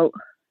difficult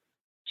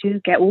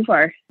to get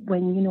over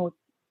when, all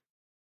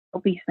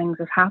these things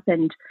have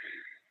happened?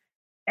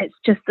 It's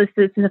just this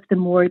is if the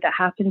more that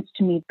happens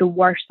to me, the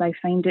worse I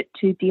find it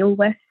to deal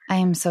with. I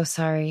am so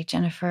sorry,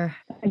 Jennifer.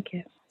 Thank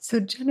you.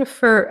 So,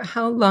 Jennifer,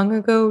 how long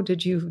ago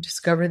did you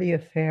discover the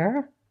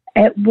affair?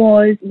 It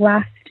was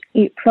last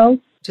April.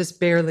 Just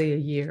barely a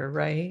year,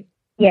 right?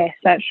 Yes,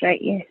 that's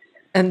right, yes.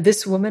 And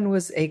this woman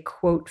was a,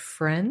 quote,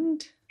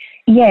 friend?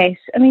 Yes.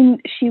 I mean,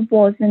 she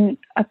wasn't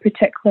a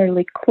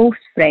particularly close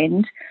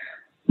friend,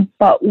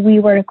 but we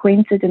were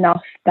acquainted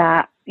enough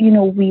that,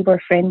 we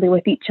were friendly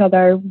with each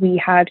other. We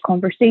had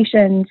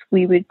conversations.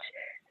 We would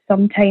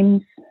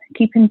sometimes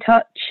keep in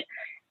touch.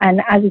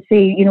 And as I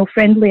say,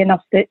 friendly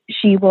enough that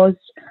she was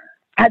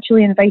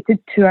actually invited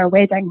to our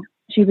wedding.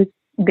 She was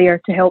there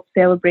to help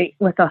celebrate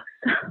with us.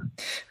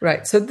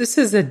 Right. So this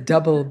is a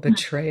double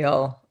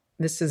betrayal.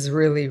 This is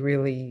really,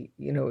 really,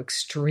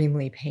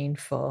 extremely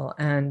painful.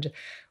 And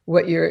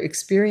what you're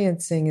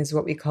experiencing is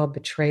what we call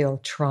betrayal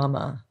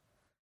trauma.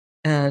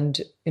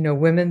 And,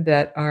 women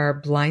that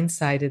are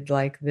blindsided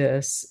like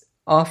this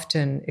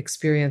often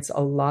experience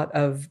a lot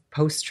of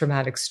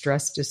post-traumatic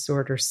stress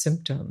disorder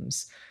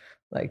symptoms,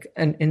 like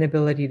an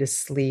inability to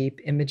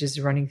sleep, images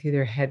running through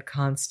their head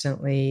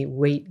constantly,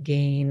 weight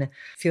gain,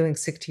 feeling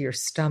sick to your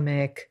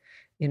stomach,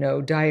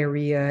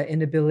 diarrhea,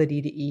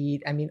 inability to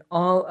eat. I mean,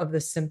 all of the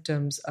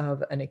symptoms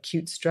of an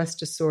acute stress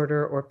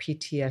disorder or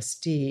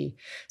PTSD.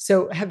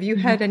 So have you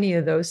had any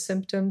of those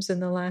symptoms in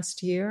the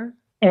last year?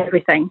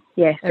 Everything.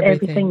 Yes.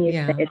 Everything you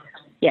said.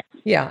 Yeah.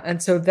 Yeah.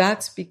 And so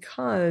that's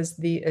because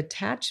the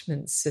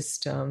attachment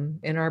system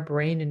in our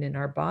brain and in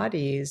our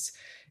bodies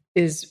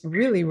is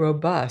really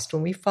robust.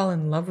 When we fall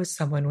in love with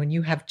someone, when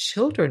you have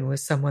children with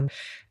someone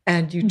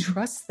and you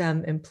trust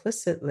them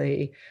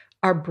implicitly,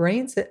 our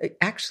brains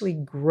actually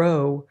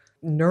grow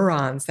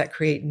neurons that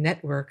create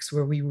networks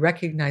where we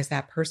recognize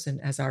that person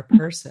as our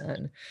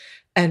person.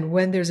 And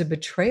when there's a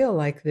betrayal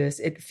like this,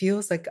 it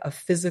feels like a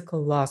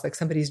physical loss, like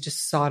somebody's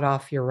just sawed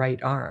off your right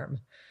arm.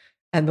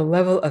 And the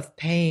level of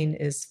pain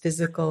is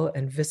physical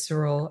and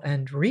visceral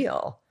and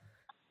real.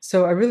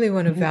 So I really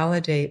want to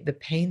validate the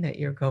pain that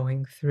you're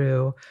going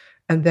through,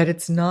 and that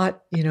it's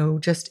not,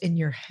 just in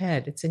your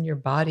head. It's in your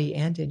body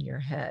and in your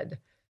head.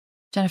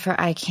 Jennifer,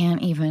 I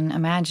can't even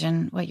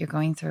imagine what you're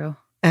going through.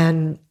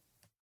 And,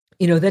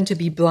 then to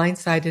be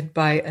blindsided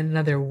by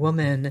another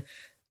woman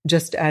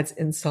just adds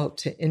insult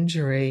to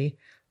injury.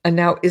 And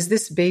now, is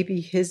this baby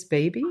his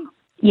baby?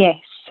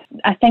 Yes.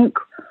 I think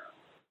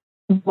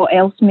what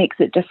else makes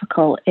it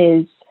difficult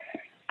is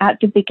at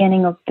the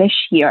beginning of this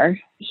year,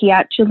 he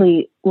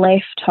actually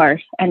left her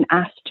and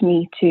asked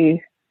me to,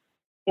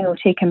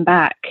 take him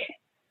back.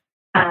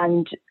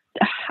 And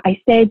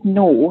I said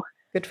no.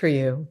 Good for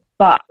you.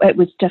 But it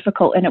was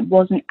difficult, and it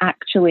wasn't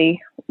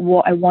actually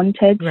what I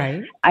wanted.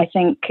 Right. I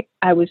think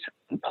I was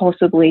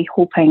possibly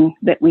hoping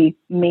that we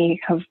may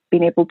have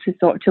been able to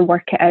sort to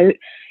work it out.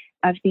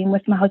 I've been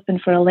with my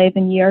husband for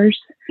 11 years.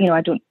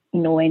 I don't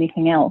know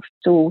anything else.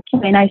 So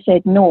when I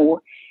said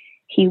no,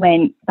 he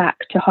went back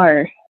to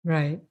her.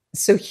 Right.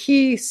 So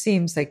he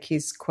seems like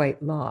he's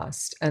quite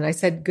lost. And I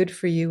said, good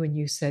for you. And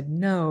you said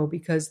no,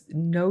 because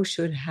no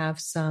should have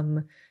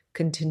some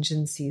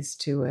contingencies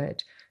to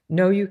it.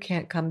 No, you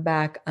can't come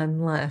back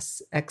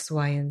unless X,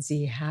 Y, and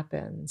Z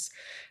happens.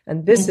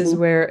 And this is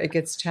where it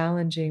gets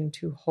challenging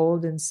to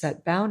hold and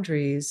set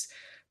boundaries,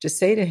 to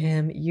say to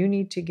him, you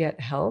need to get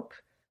help.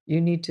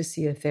 You need to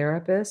see a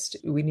therapist.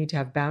 We need to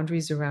have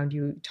boundaries around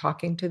you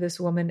talking to this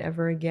woman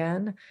ever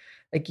again.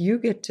 Like, you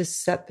get to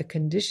set the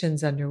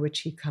conditions under which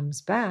he comes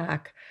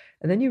back.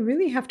 And then you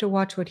really have to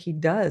watch what he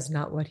does,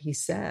 not what he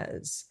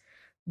says.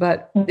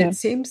 But it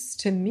seems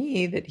to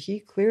me that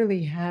he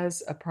clearly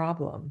has a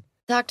problem.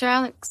 Dr.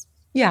 Alex?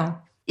 Yeah.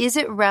 Is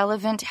it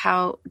relevant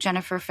how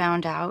Jennifer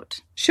found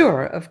out?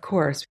 Sure, of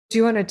course. Do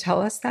you want to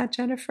tell us that,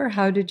 Jennifer?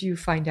 How did you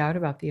find out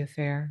about the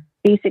affair?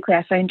 Basically,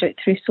 I found out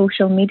through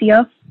social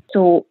media.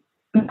 So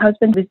my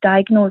husband was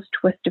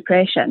diagnosed with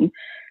depression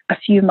a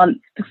few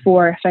months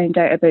before I found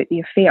out about the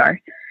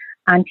affair.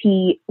 And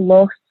he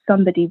lost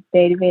somebody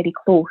very, very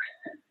close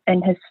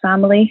in his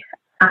family.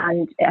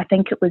 And I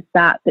think it was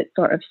that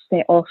sort of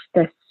set off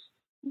this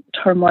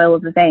turmoil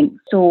of events.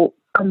 So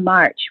in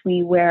March,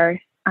 we were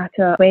at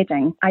a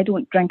wedding. I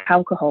don't drink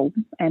alcohol,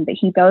 but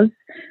he does.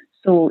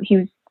 So he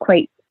was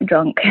quite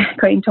drunk,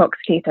 quite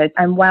intoxicated.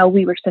 And while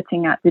we were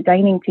sitting at the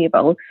dining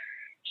table,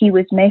 he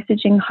was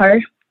messaging her.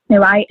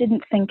 Now, I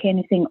didn't think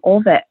anything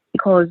of it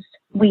because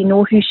we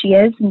know who she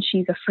is and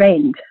she's a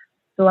friend.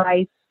 So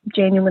I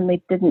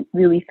genuinely didn't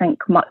really think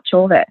much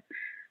of it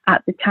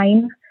at the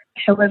time.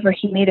 However,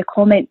 he made a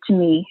comment to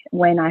me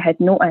when I had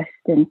noticed,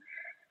 and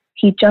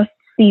he just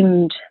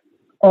seemed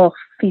off.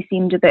 He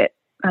seemed a bit,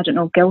 I don't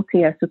know,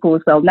 guilty, I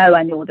suppose. Well, now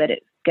I know that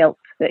it's guilt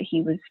that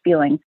he was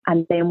feeling.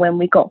 And then when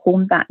we got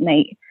home that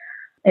night,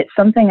 it's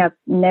something I've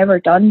never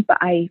done, but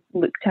I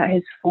looked at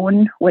his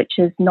phone, which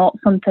is not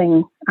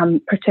something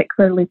I'm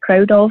particularly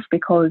proud of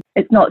because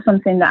it's not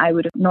something that I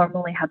would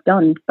normally have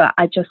done. But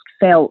I just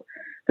felt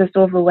this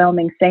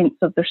overwhelming sense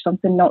of there's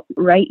something not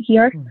right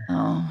here.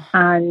 Oh.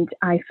 And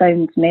I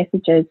found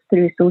messages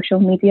through social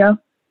media,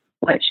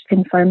 which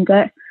confirmed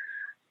it.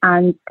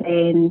 And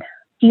then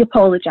he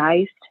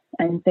apologised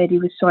and said he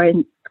was sorry.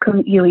 And,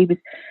 he was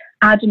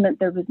adamant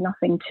there was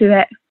nothing to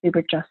it. They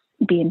were just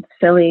being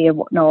silly and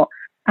whatnot.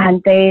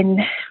 And then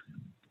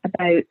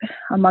about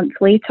a month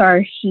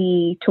later,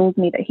 he told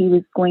me that he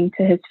was going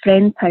to his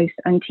friend's house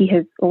and he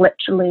has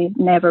literally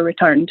never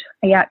returned.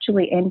 He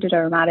actually ended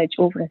our marriage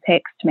over a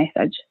text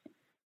message.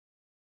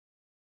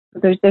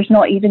 There's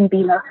not even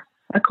been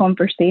a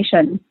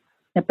conversation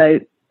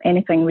about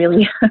anything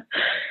really.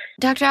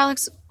 Dr.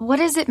 Alex, what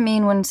does it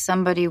mean when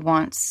somebody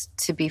wants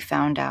to be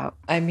found out?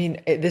 I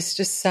mean, this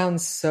just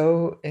sounds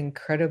so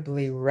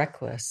incredibly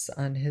reckless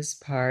on his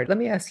part. Let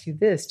me ask you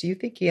this. Do you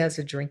think he has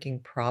a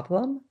drinking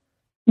problem?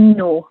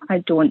 No, I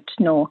don't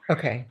know.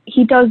 Okay.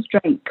 He does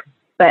drink,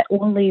 but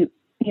only,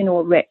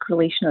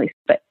 recreationally,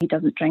 but he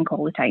doesn't drink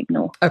all the time,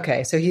 no.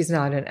 Okay, so he's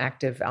not an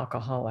active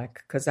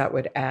alcoholic, because that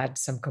would add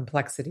some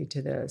complexity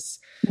to this.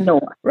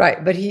 No.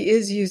 Right, but he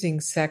is using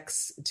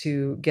sex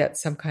to get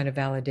some kind of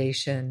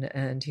validation,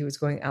 and he was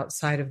going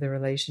outside of the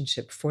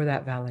relationship for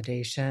that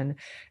validation.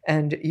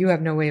 And you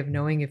have no way of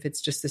knowing if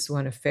it's just this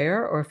one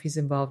affair or if he's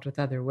involved with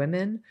other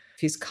women.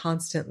 If he's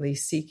constantly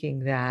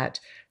seeking that,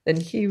 then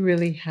he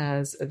really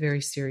has a very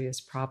serious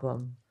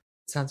problem.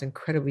 It sounds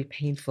incredibly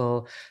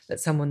painful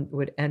that someone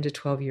would end a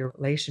 12-year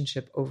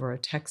relationship over a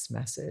text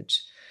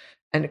message.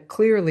 And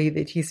clearly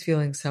that he's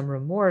feeling some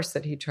remorse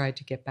that he tried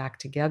to get back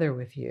together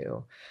with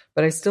you.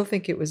 But I still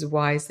think it was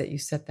wise that you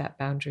set that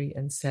boundary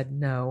and said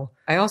no.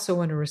 I also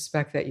want to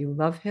respect that you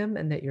love him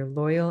and that you're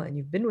loyal and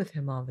you've been with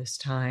him all this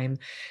time.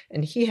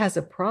 And he has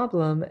a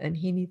problem and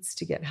he needs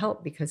to get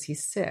help because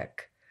he's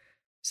sick.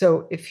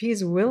 So if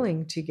he's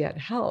willing to get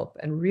help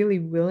and really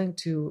willing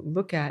to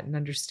look at and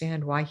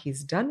understand why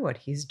he's done what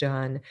he's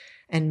done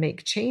and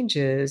make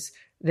changes,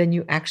 then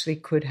you actually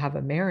could have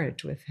a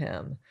marriage with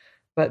him.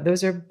 But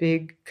those are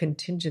big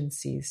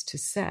contingencies to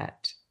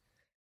set.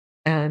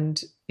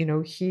 And,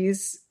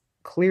 he's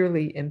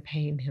clearly in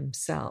pain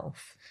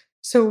himself.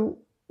 So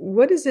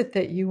what is it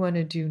that you want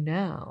to do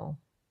now?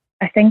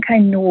 I think I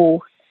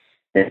know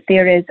that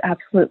there is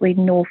absolutely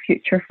no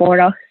future for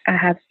us. I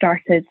have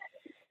started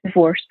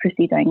divorce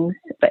proceedings,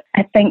 but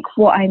I think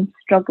what I'm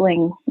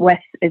struggling with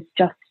is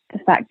just the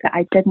fact that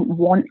I didn't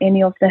want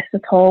any of this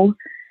at all.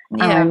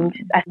 Yeah.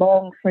 And I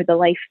long for the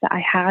life that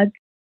I had.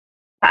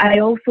 I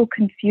also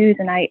confuse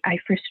and I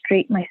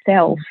frustrate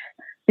myself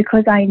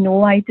because I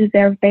know I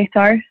deserve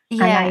better.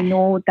 Yeah. And I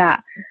know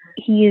that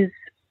he is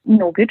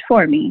no good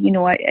for me.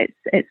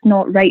 It's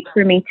not right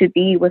for me to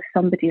be with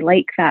somebody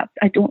like that.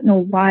 I don't know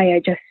why.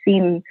 I just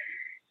seem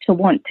to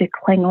want to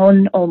cling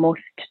on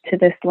almost to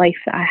this life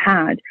that I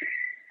had.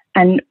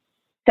 And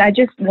I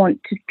just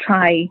want to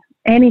try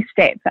any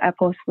step that I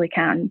possibly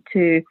can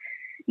to,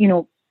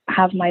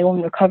 have my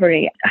own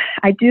recovery.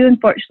 I do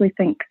unfortunately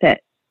think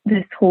that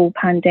this whole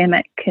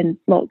pandemic and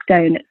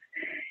lockdown,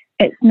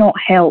 it's not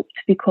helped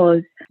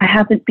because I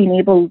haven't been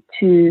able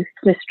to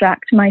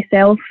distract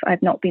myself.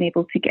 I've not been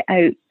able to get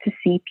out to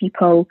see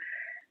people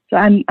So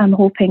I'm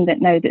hoping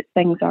that now that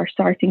things are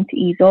starting to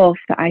ease off,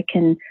 that I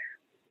can,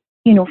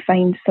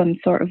 find some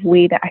sort of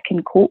way that I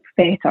can cope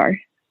better.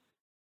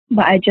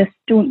 But I just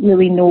don't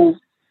really know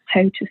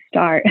how to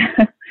start.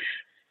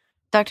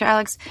 Dr.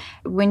 Alex,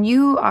 when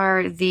you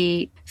are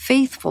the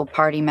faithful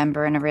party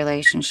member in a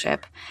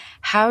relationship,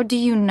 how do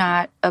you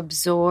not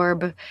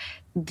absorb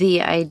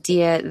the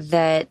idea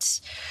that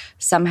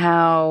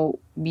somehow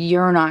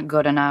you're not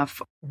good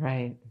enough?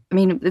 Right. I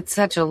mean, it's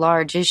such a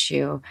large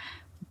issue,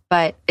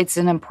 but it's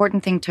an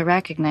important thing to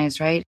recognize,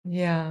 right?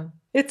 Yeah.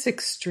 It's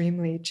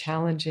extremely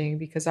challenging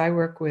because I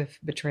work with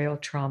betrayal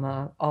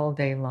trauma all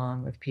day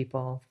long with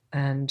people,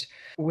 and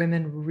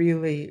women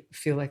really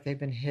feel like they've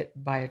been hit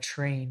by a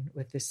train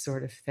with this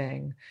sort of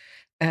thing.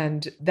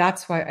 And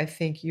that's why I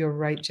think you're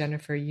right,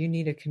 Jennifer. You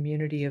need a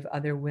community of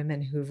other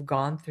women who've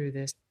gone through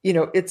this.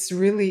 It's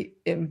really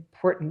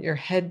important. Your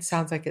head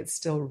sounds like it's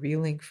still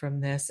reeling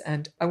from this.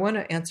 And I want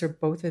to answer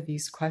both of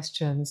these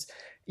questions.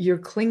 You're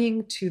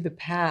clinging to the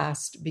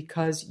past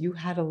because you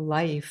had a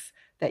life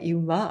that you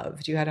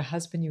loved. You had a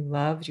husband you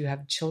loved. You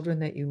have children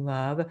that you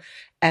love.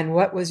 And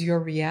what was your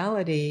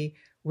reality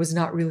was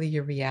not really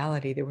your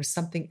reality. There was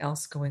something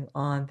else going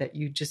on that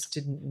you just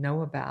didn't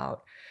know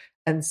about.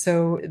 And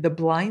so the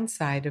blind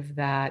side of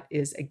that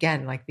is,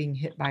 again, like being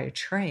hit by a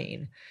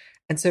train.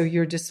 And so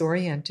you're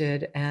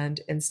disoriented.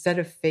 And instead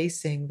of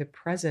facing the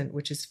present,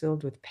 which is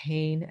filled with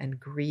pain and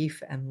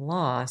grief and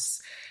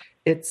loss,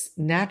 it's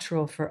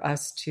natural for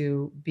us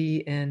to be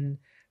in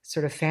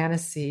sort of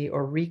fantasy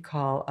or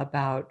recall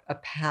about a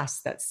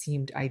past that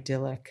seemed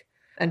idyllic.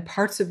 And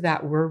parts of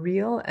that were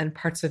real and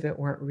parts of it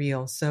weren't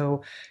real.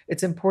 So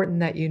it's important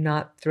that you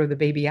not throw the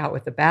baby out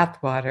with the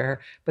bathwater,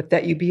 but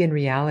that you be in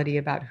reality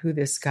about who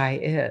this guy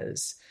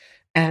is.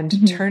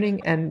 And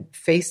turning and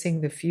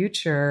facing the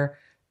future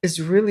is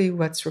really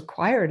what's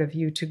required of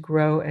you to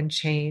grow and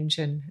change.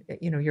 And,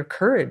 your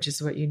courage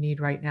is what you need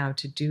right now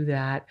to do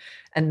that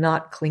and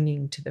not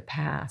clinging to the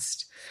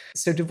past.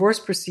 So divorce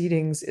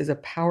proceedings is a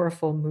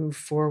powerful move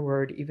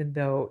forward, even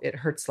though it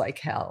hurts like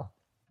hell.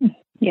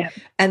 Yeah.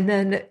 And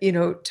then,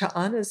 to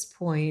Anna's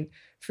point,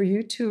 for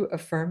you to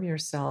affirm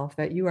yourself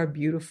that you are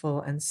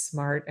beautiful and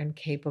smart and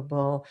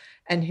capable,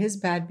 and his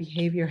bad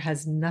behavior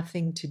has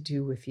nothing to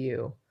do with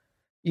you.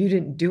 You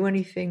didn't do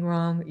anything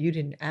wrong. You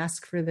didn't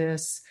ask for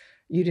this.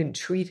 You didn't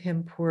treat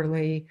him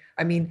poorly.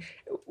 I mean,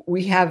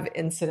 we have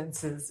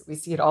incidences, we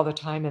see it all the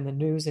time in the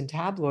news and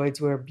tabloids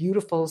where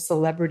beautiful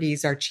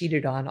celebrities are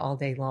cheated on all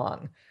day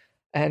long.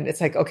 And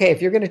it's like, okay,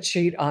 if you're going to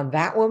cheat on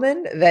that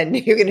woman, then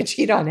you're going to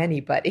cheat on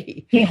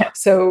anybody. Yeah.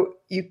 So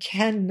you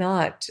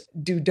cannot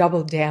do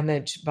double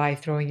damage by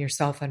throwing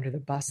yourself under the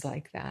bus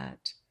like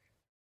that.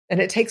 And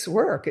it takes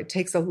work. It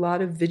takes a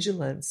lot of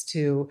vigilance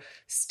to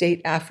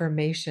state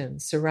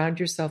affirmations, surround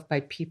yourself by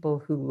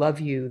people who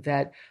love you,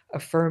 that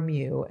affirm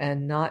you,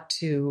 and not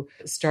to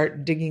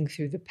start digging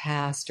through the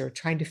past or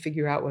trying to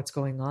figure out what's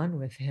going on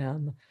with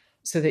him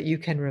so that you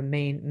can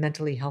remain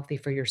mentally healthy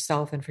for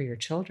yourself and for your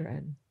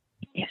children.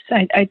 Yes,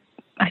 I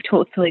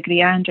totally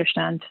agree. I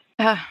understand.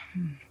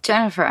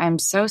 Jennifer, I'm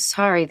so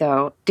sorry,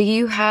 though. Do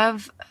you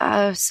have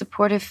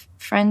supportive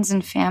friends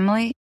and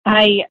family?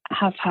 I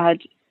have had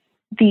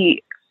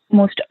the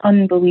most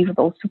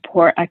unbelievable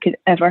support I could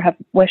ever have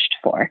wished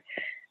for.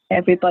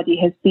 Everybody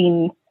has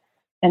been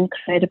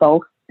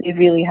incredible. They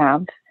really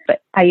have.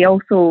 But I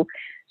also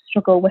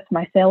struggle with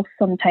myself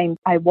sometimes.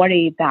 I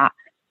worry that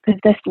because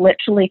this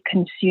literally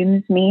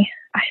consumes me.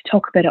 I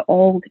talk about it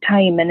all the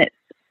time, and I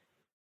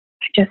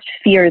just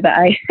fear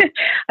that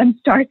I'm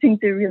starting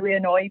to really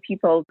annoy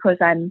people because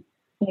I'm,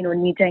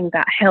 needing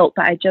that help.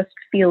 But I just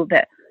feel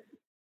that,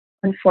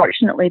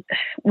 unfortunately,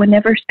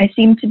 whenever I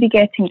seem to be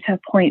getting to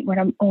a point where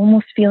I'm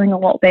almost feeling a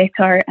lot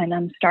better and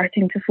I'm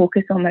starting to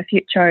focus on my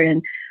future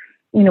and,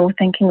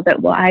 thinking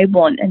about what I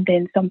want, and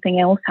then something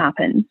else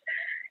happens.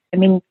 I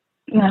mean,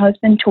 my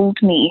husband told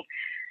me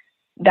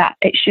that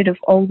it should have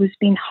always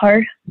been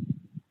her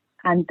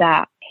and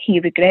that he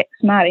regrets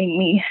marrying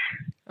me.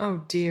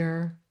 Oh,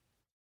 dear.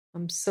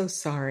 I'm so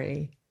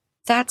sorry.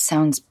 That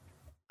sounds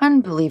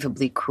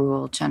unbelievably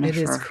cruel, Jennifer.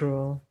 It is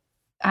cruel.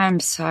 I'm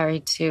sorry,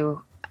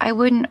 too. I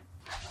wouldn't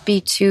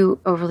be too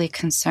overly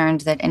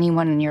concerned that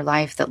anyone in your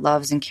life that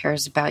loves and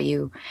cares about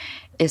you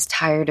is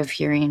tired of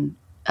hearing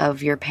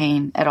of your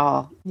pain at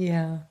all.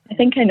 Yeah. I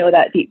think I know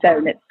that deep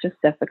down. It's just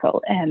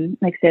difficult.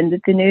 Like I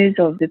said, the news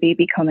of the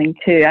baby coming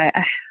too,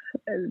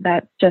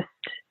 that's just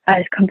at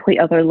a complete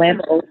other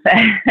level.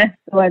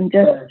 So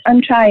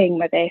I'm trying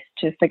my best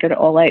to figure it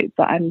all out,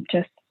 but I'm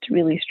just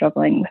really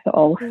struggling with it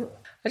all.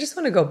 I just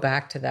want to go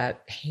back to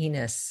that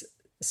heinous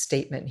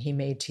statement he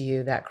made to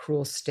you, that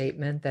cruel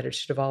statement that it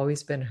should have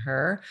always been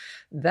her.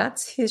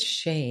 That's his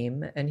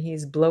shame, and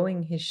he's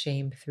blowing his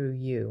shame through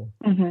you.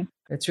 Mm-hmm.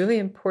 It's really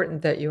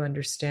important that you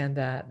understand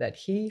that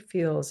he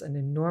feels an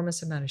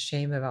enormous amount of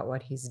shame about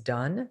what he's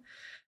done.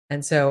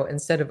 And so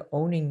instead of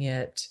owning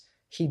it,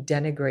 he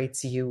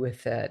denigrates you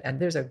with it. And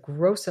there's a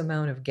gross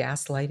amount of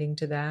gaslighting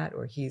to that,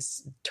 or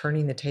he's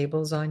turning the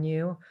tables on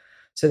you.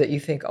 so that you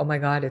think, oh my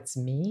God, it's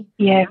me.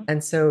 Yeah.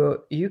 And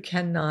so you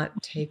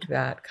cannot take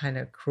that kind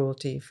of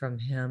cruelty from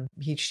him.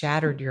 He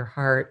shattered your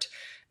heart,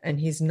 and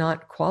he's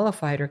not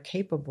qualified or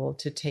capable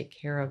to take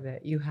care of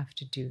it. You have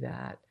to do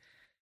that.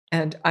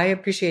 And I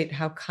appreciate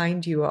how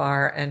kind you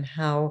are and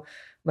how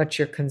much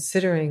you're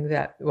considering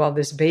that, well,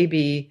 this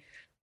baby,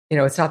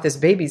 it's not this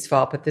baby's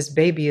fault, but this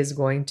baby is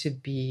going to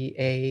be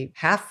a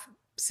half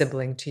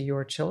sibling to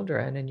your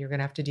children, and you're going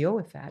to have to deal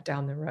with that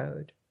down the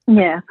road.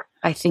 Yeah.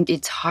 I think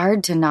it's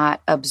hard to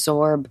not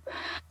absorb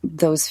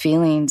those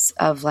feelings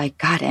of like,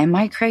 God, am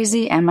I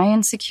crazy? Am I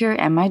insecure?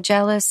 Am I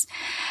jealous?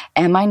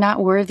 Am I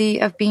not worthy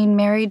of being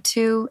married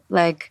to?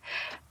 Like,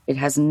 it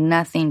has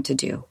nothing to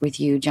do with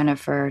you,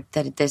 Jennifer,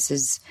 that this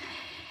is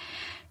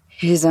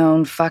his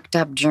own fucked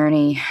up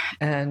journey.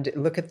 And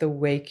look at the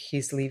wake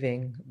he's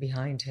leaving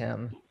behind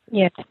him.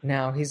 Yeah.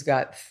 Now he's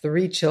got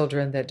 3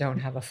 children that don't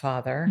have a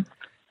father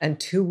and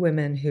 2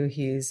 women who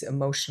he's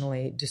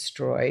emotionally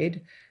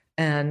destroyed.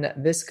 And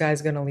this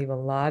guy's going to leave a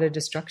lot of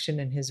destruction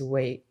in his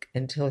wake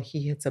until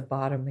he hits a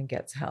bottom and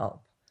gets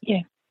help.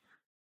 Yeah.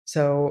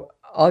 So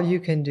all you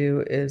can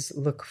do is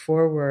look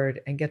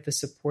forward and get the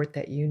support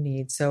that you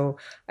need. So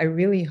I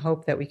really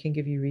hope that we can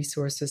give you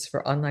resources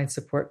for online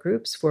support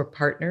groups for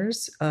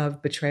partners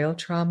of betrayal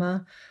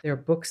trauma. There are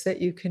books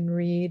that you can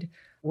read,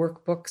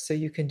 workbooks, so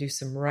you can do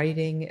some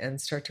writing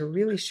and start to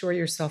really shore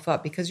yourself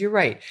up. Because you're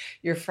right,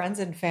 your friends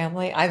and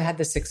family, I've had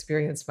this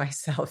experience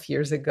myself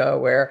years ago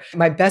where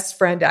my best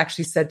friend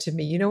actually said to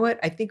me, you know what,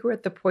 I think we're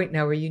at the point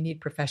now where you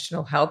need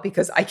professional help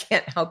because I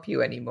can't help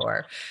you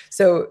anymore.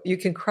 So you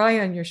can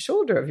cry on your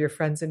shoulder of your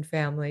friends and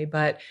family,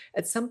 but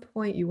at some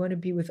point you want to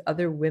be with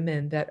other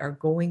women that are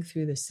going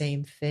through the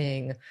same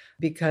thing,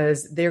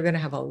 because they're going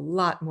to have a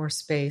lot more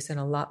space and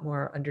a lot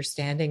more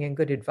understanding and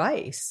good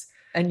advice.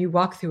 And you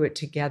walk through it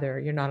together.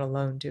 You're not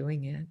alone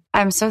doing it.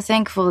 I'm so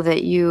thankful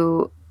that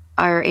you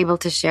are able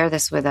to share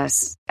this with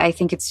us. I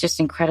think it's just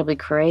incredibly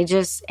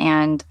courageous.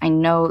 And I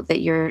know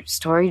that your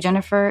story,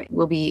 Jennifer,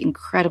 will be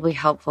incredibly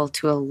helpful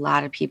to a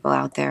lot of people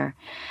out there.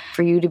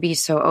 For you to be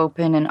so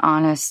open and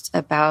honest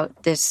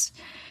about this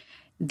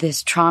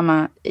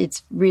trauma,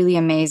 it's really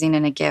amazing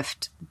and a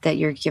gift that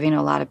you're giving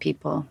a lot of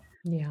people.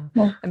 Yeah.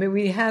 I mean,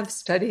 we have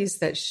studies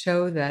that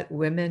show that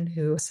women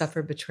who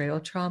suffer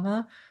betrayal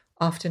trauma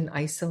often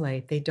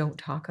isolate. They don't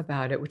talk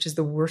about it, which is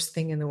the worst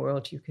thing in the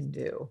world you can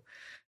do.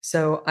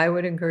 So I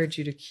would encourage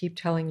you to keep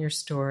telling your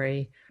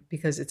story,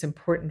 because it's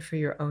important for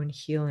your own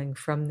healing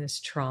from this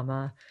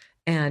trauma.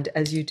 And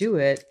as you do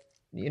it,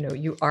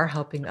 you are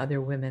helping other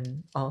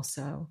women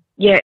also.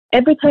 Yeah.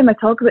 Every time I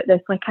talk about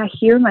this, like, I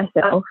hear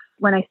myself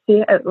when I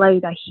say it out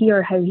loud. I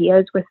hear how he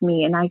is with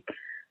me, and I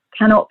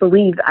cannot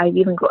believe I've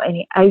even got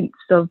any ounce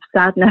of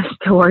sadness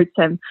towards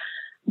him.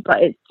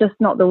 But it's just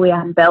not the way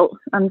I'm built.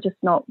 I'm just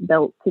not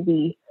built to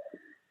be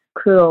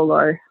cruel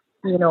or,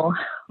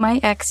 My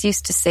ex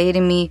used to say to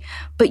me,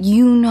 but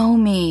you know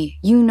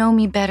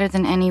me better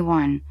than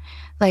anyone.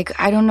 Like,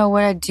 I don't know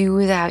what I'd do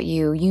without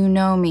you. You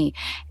know me.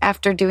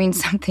 After doing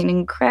something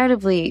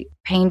incredibly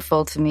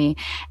painful to me.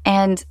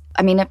 And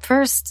I mean, at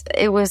first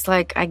it was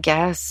like, I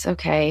guess,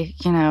 okay,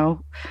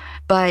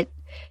 but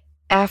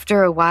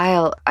after a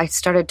while I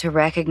started to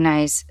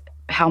recognize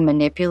how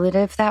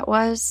manipulative that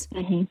was.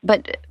 Mm-hmm.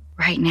 But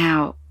right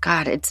now,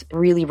 God, it's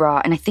really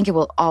raw. And I think it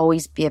will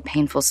always be a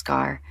painful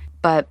scar.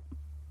 But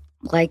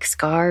like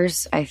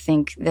scars, I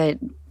think that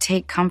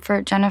take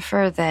comfort,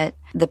 Jennifer, that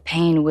the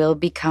pain will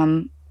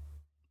become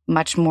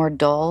much more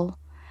dull.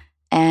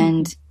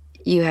 And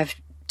you have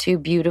 2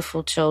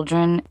 beautiful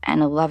children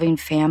and a loving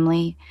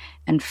family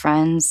and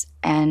friends.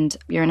 And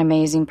you're an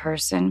amazing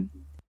person.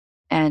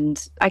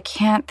 And I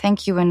can't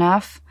thank you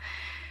enough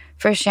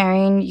for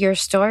sharing your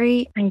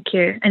story. Thank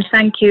you. And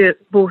thank you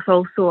both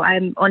also. I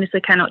honestly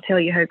cannot tell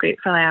you how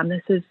grateful I am.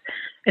 This is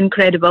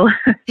incredible.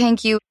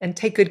 Thank you. And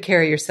take good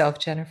care of yourself,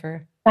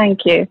 Jennifer.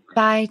 Thank you.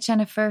 Bye,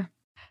 Jennifer.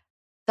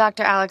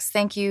 Dr. Alex,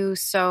 thank you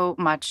so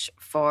much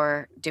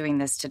for doing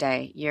this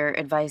today. Your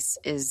advice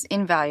is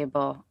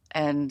invaluable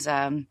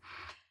and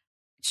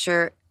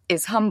sure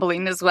is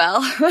humbling as well,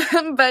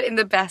 but in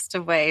the best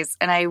of ways.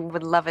 And I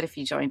would love it if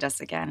you joined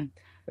us again.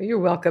 Well, you're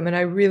welcome. And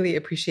I really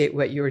appreciate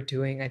what you're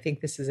doing. I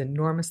think this is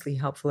enormously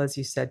helpful, as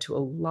you said, to a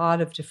lot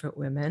of different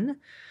women.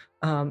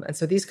 And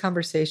so these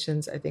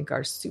conversations, I think,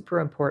 are super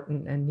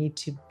important and need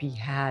to be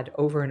had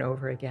over and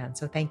over again.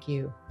 So thank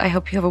you. I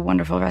hope you have a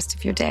wonderful rest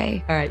of your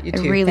day. All right, you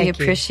too. I really Thank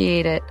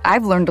appreciate it.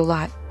 I've learned a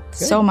lot. Good.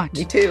 So much.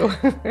 Me too.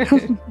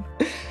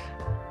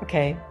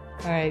 Okay.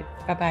 All right.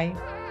 Bye-bye.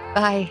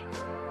 Bye.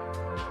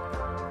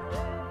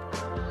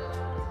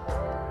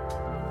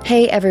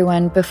 Hey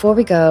everyone, before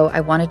we go,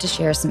 I wanted to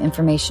share some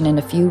information and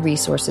a few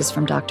resources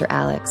from Dr.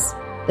 Alex.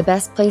 The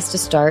best place to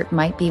start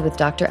might be with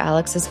Dr.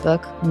 Alex's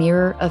book,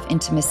 Mirror of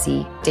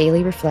Intimacy,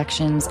 Daily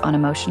Reflections on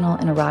Emotional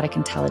and Erotic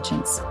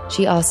Intelligence.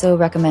 She also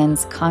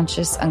recommends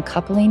Conscious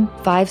Uncoupling,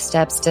 5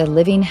 Steps to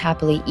Living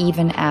Happily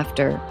Even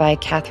After by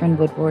Catherine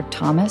Woodward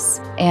Thomas,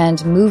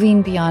 and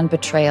Moving Beyond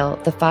Betrayal,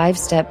 the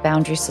 5-Step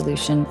Boundary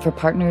Solution for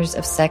Partners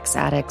of Sex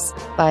Addicts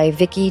by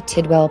Vicki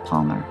Tidwell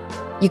Palmer.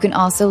 You can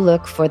also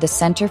look for the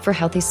Center for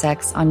Healthy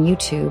Sex on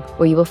YouTube,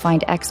 where you will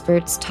find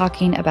experts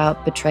talking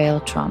about betrayal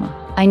trauma.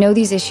 I know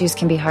these issues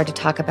can be hard to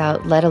talk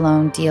about, let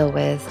alone deal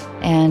with,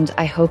 and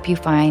I hope you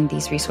find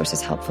these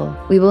resources helpful.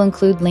 We will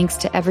include links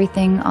to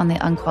everything on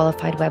the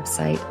Unqualified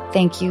website.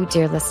 Thank you,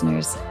 dear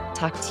listeners.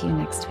 Talk to you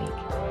next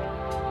week.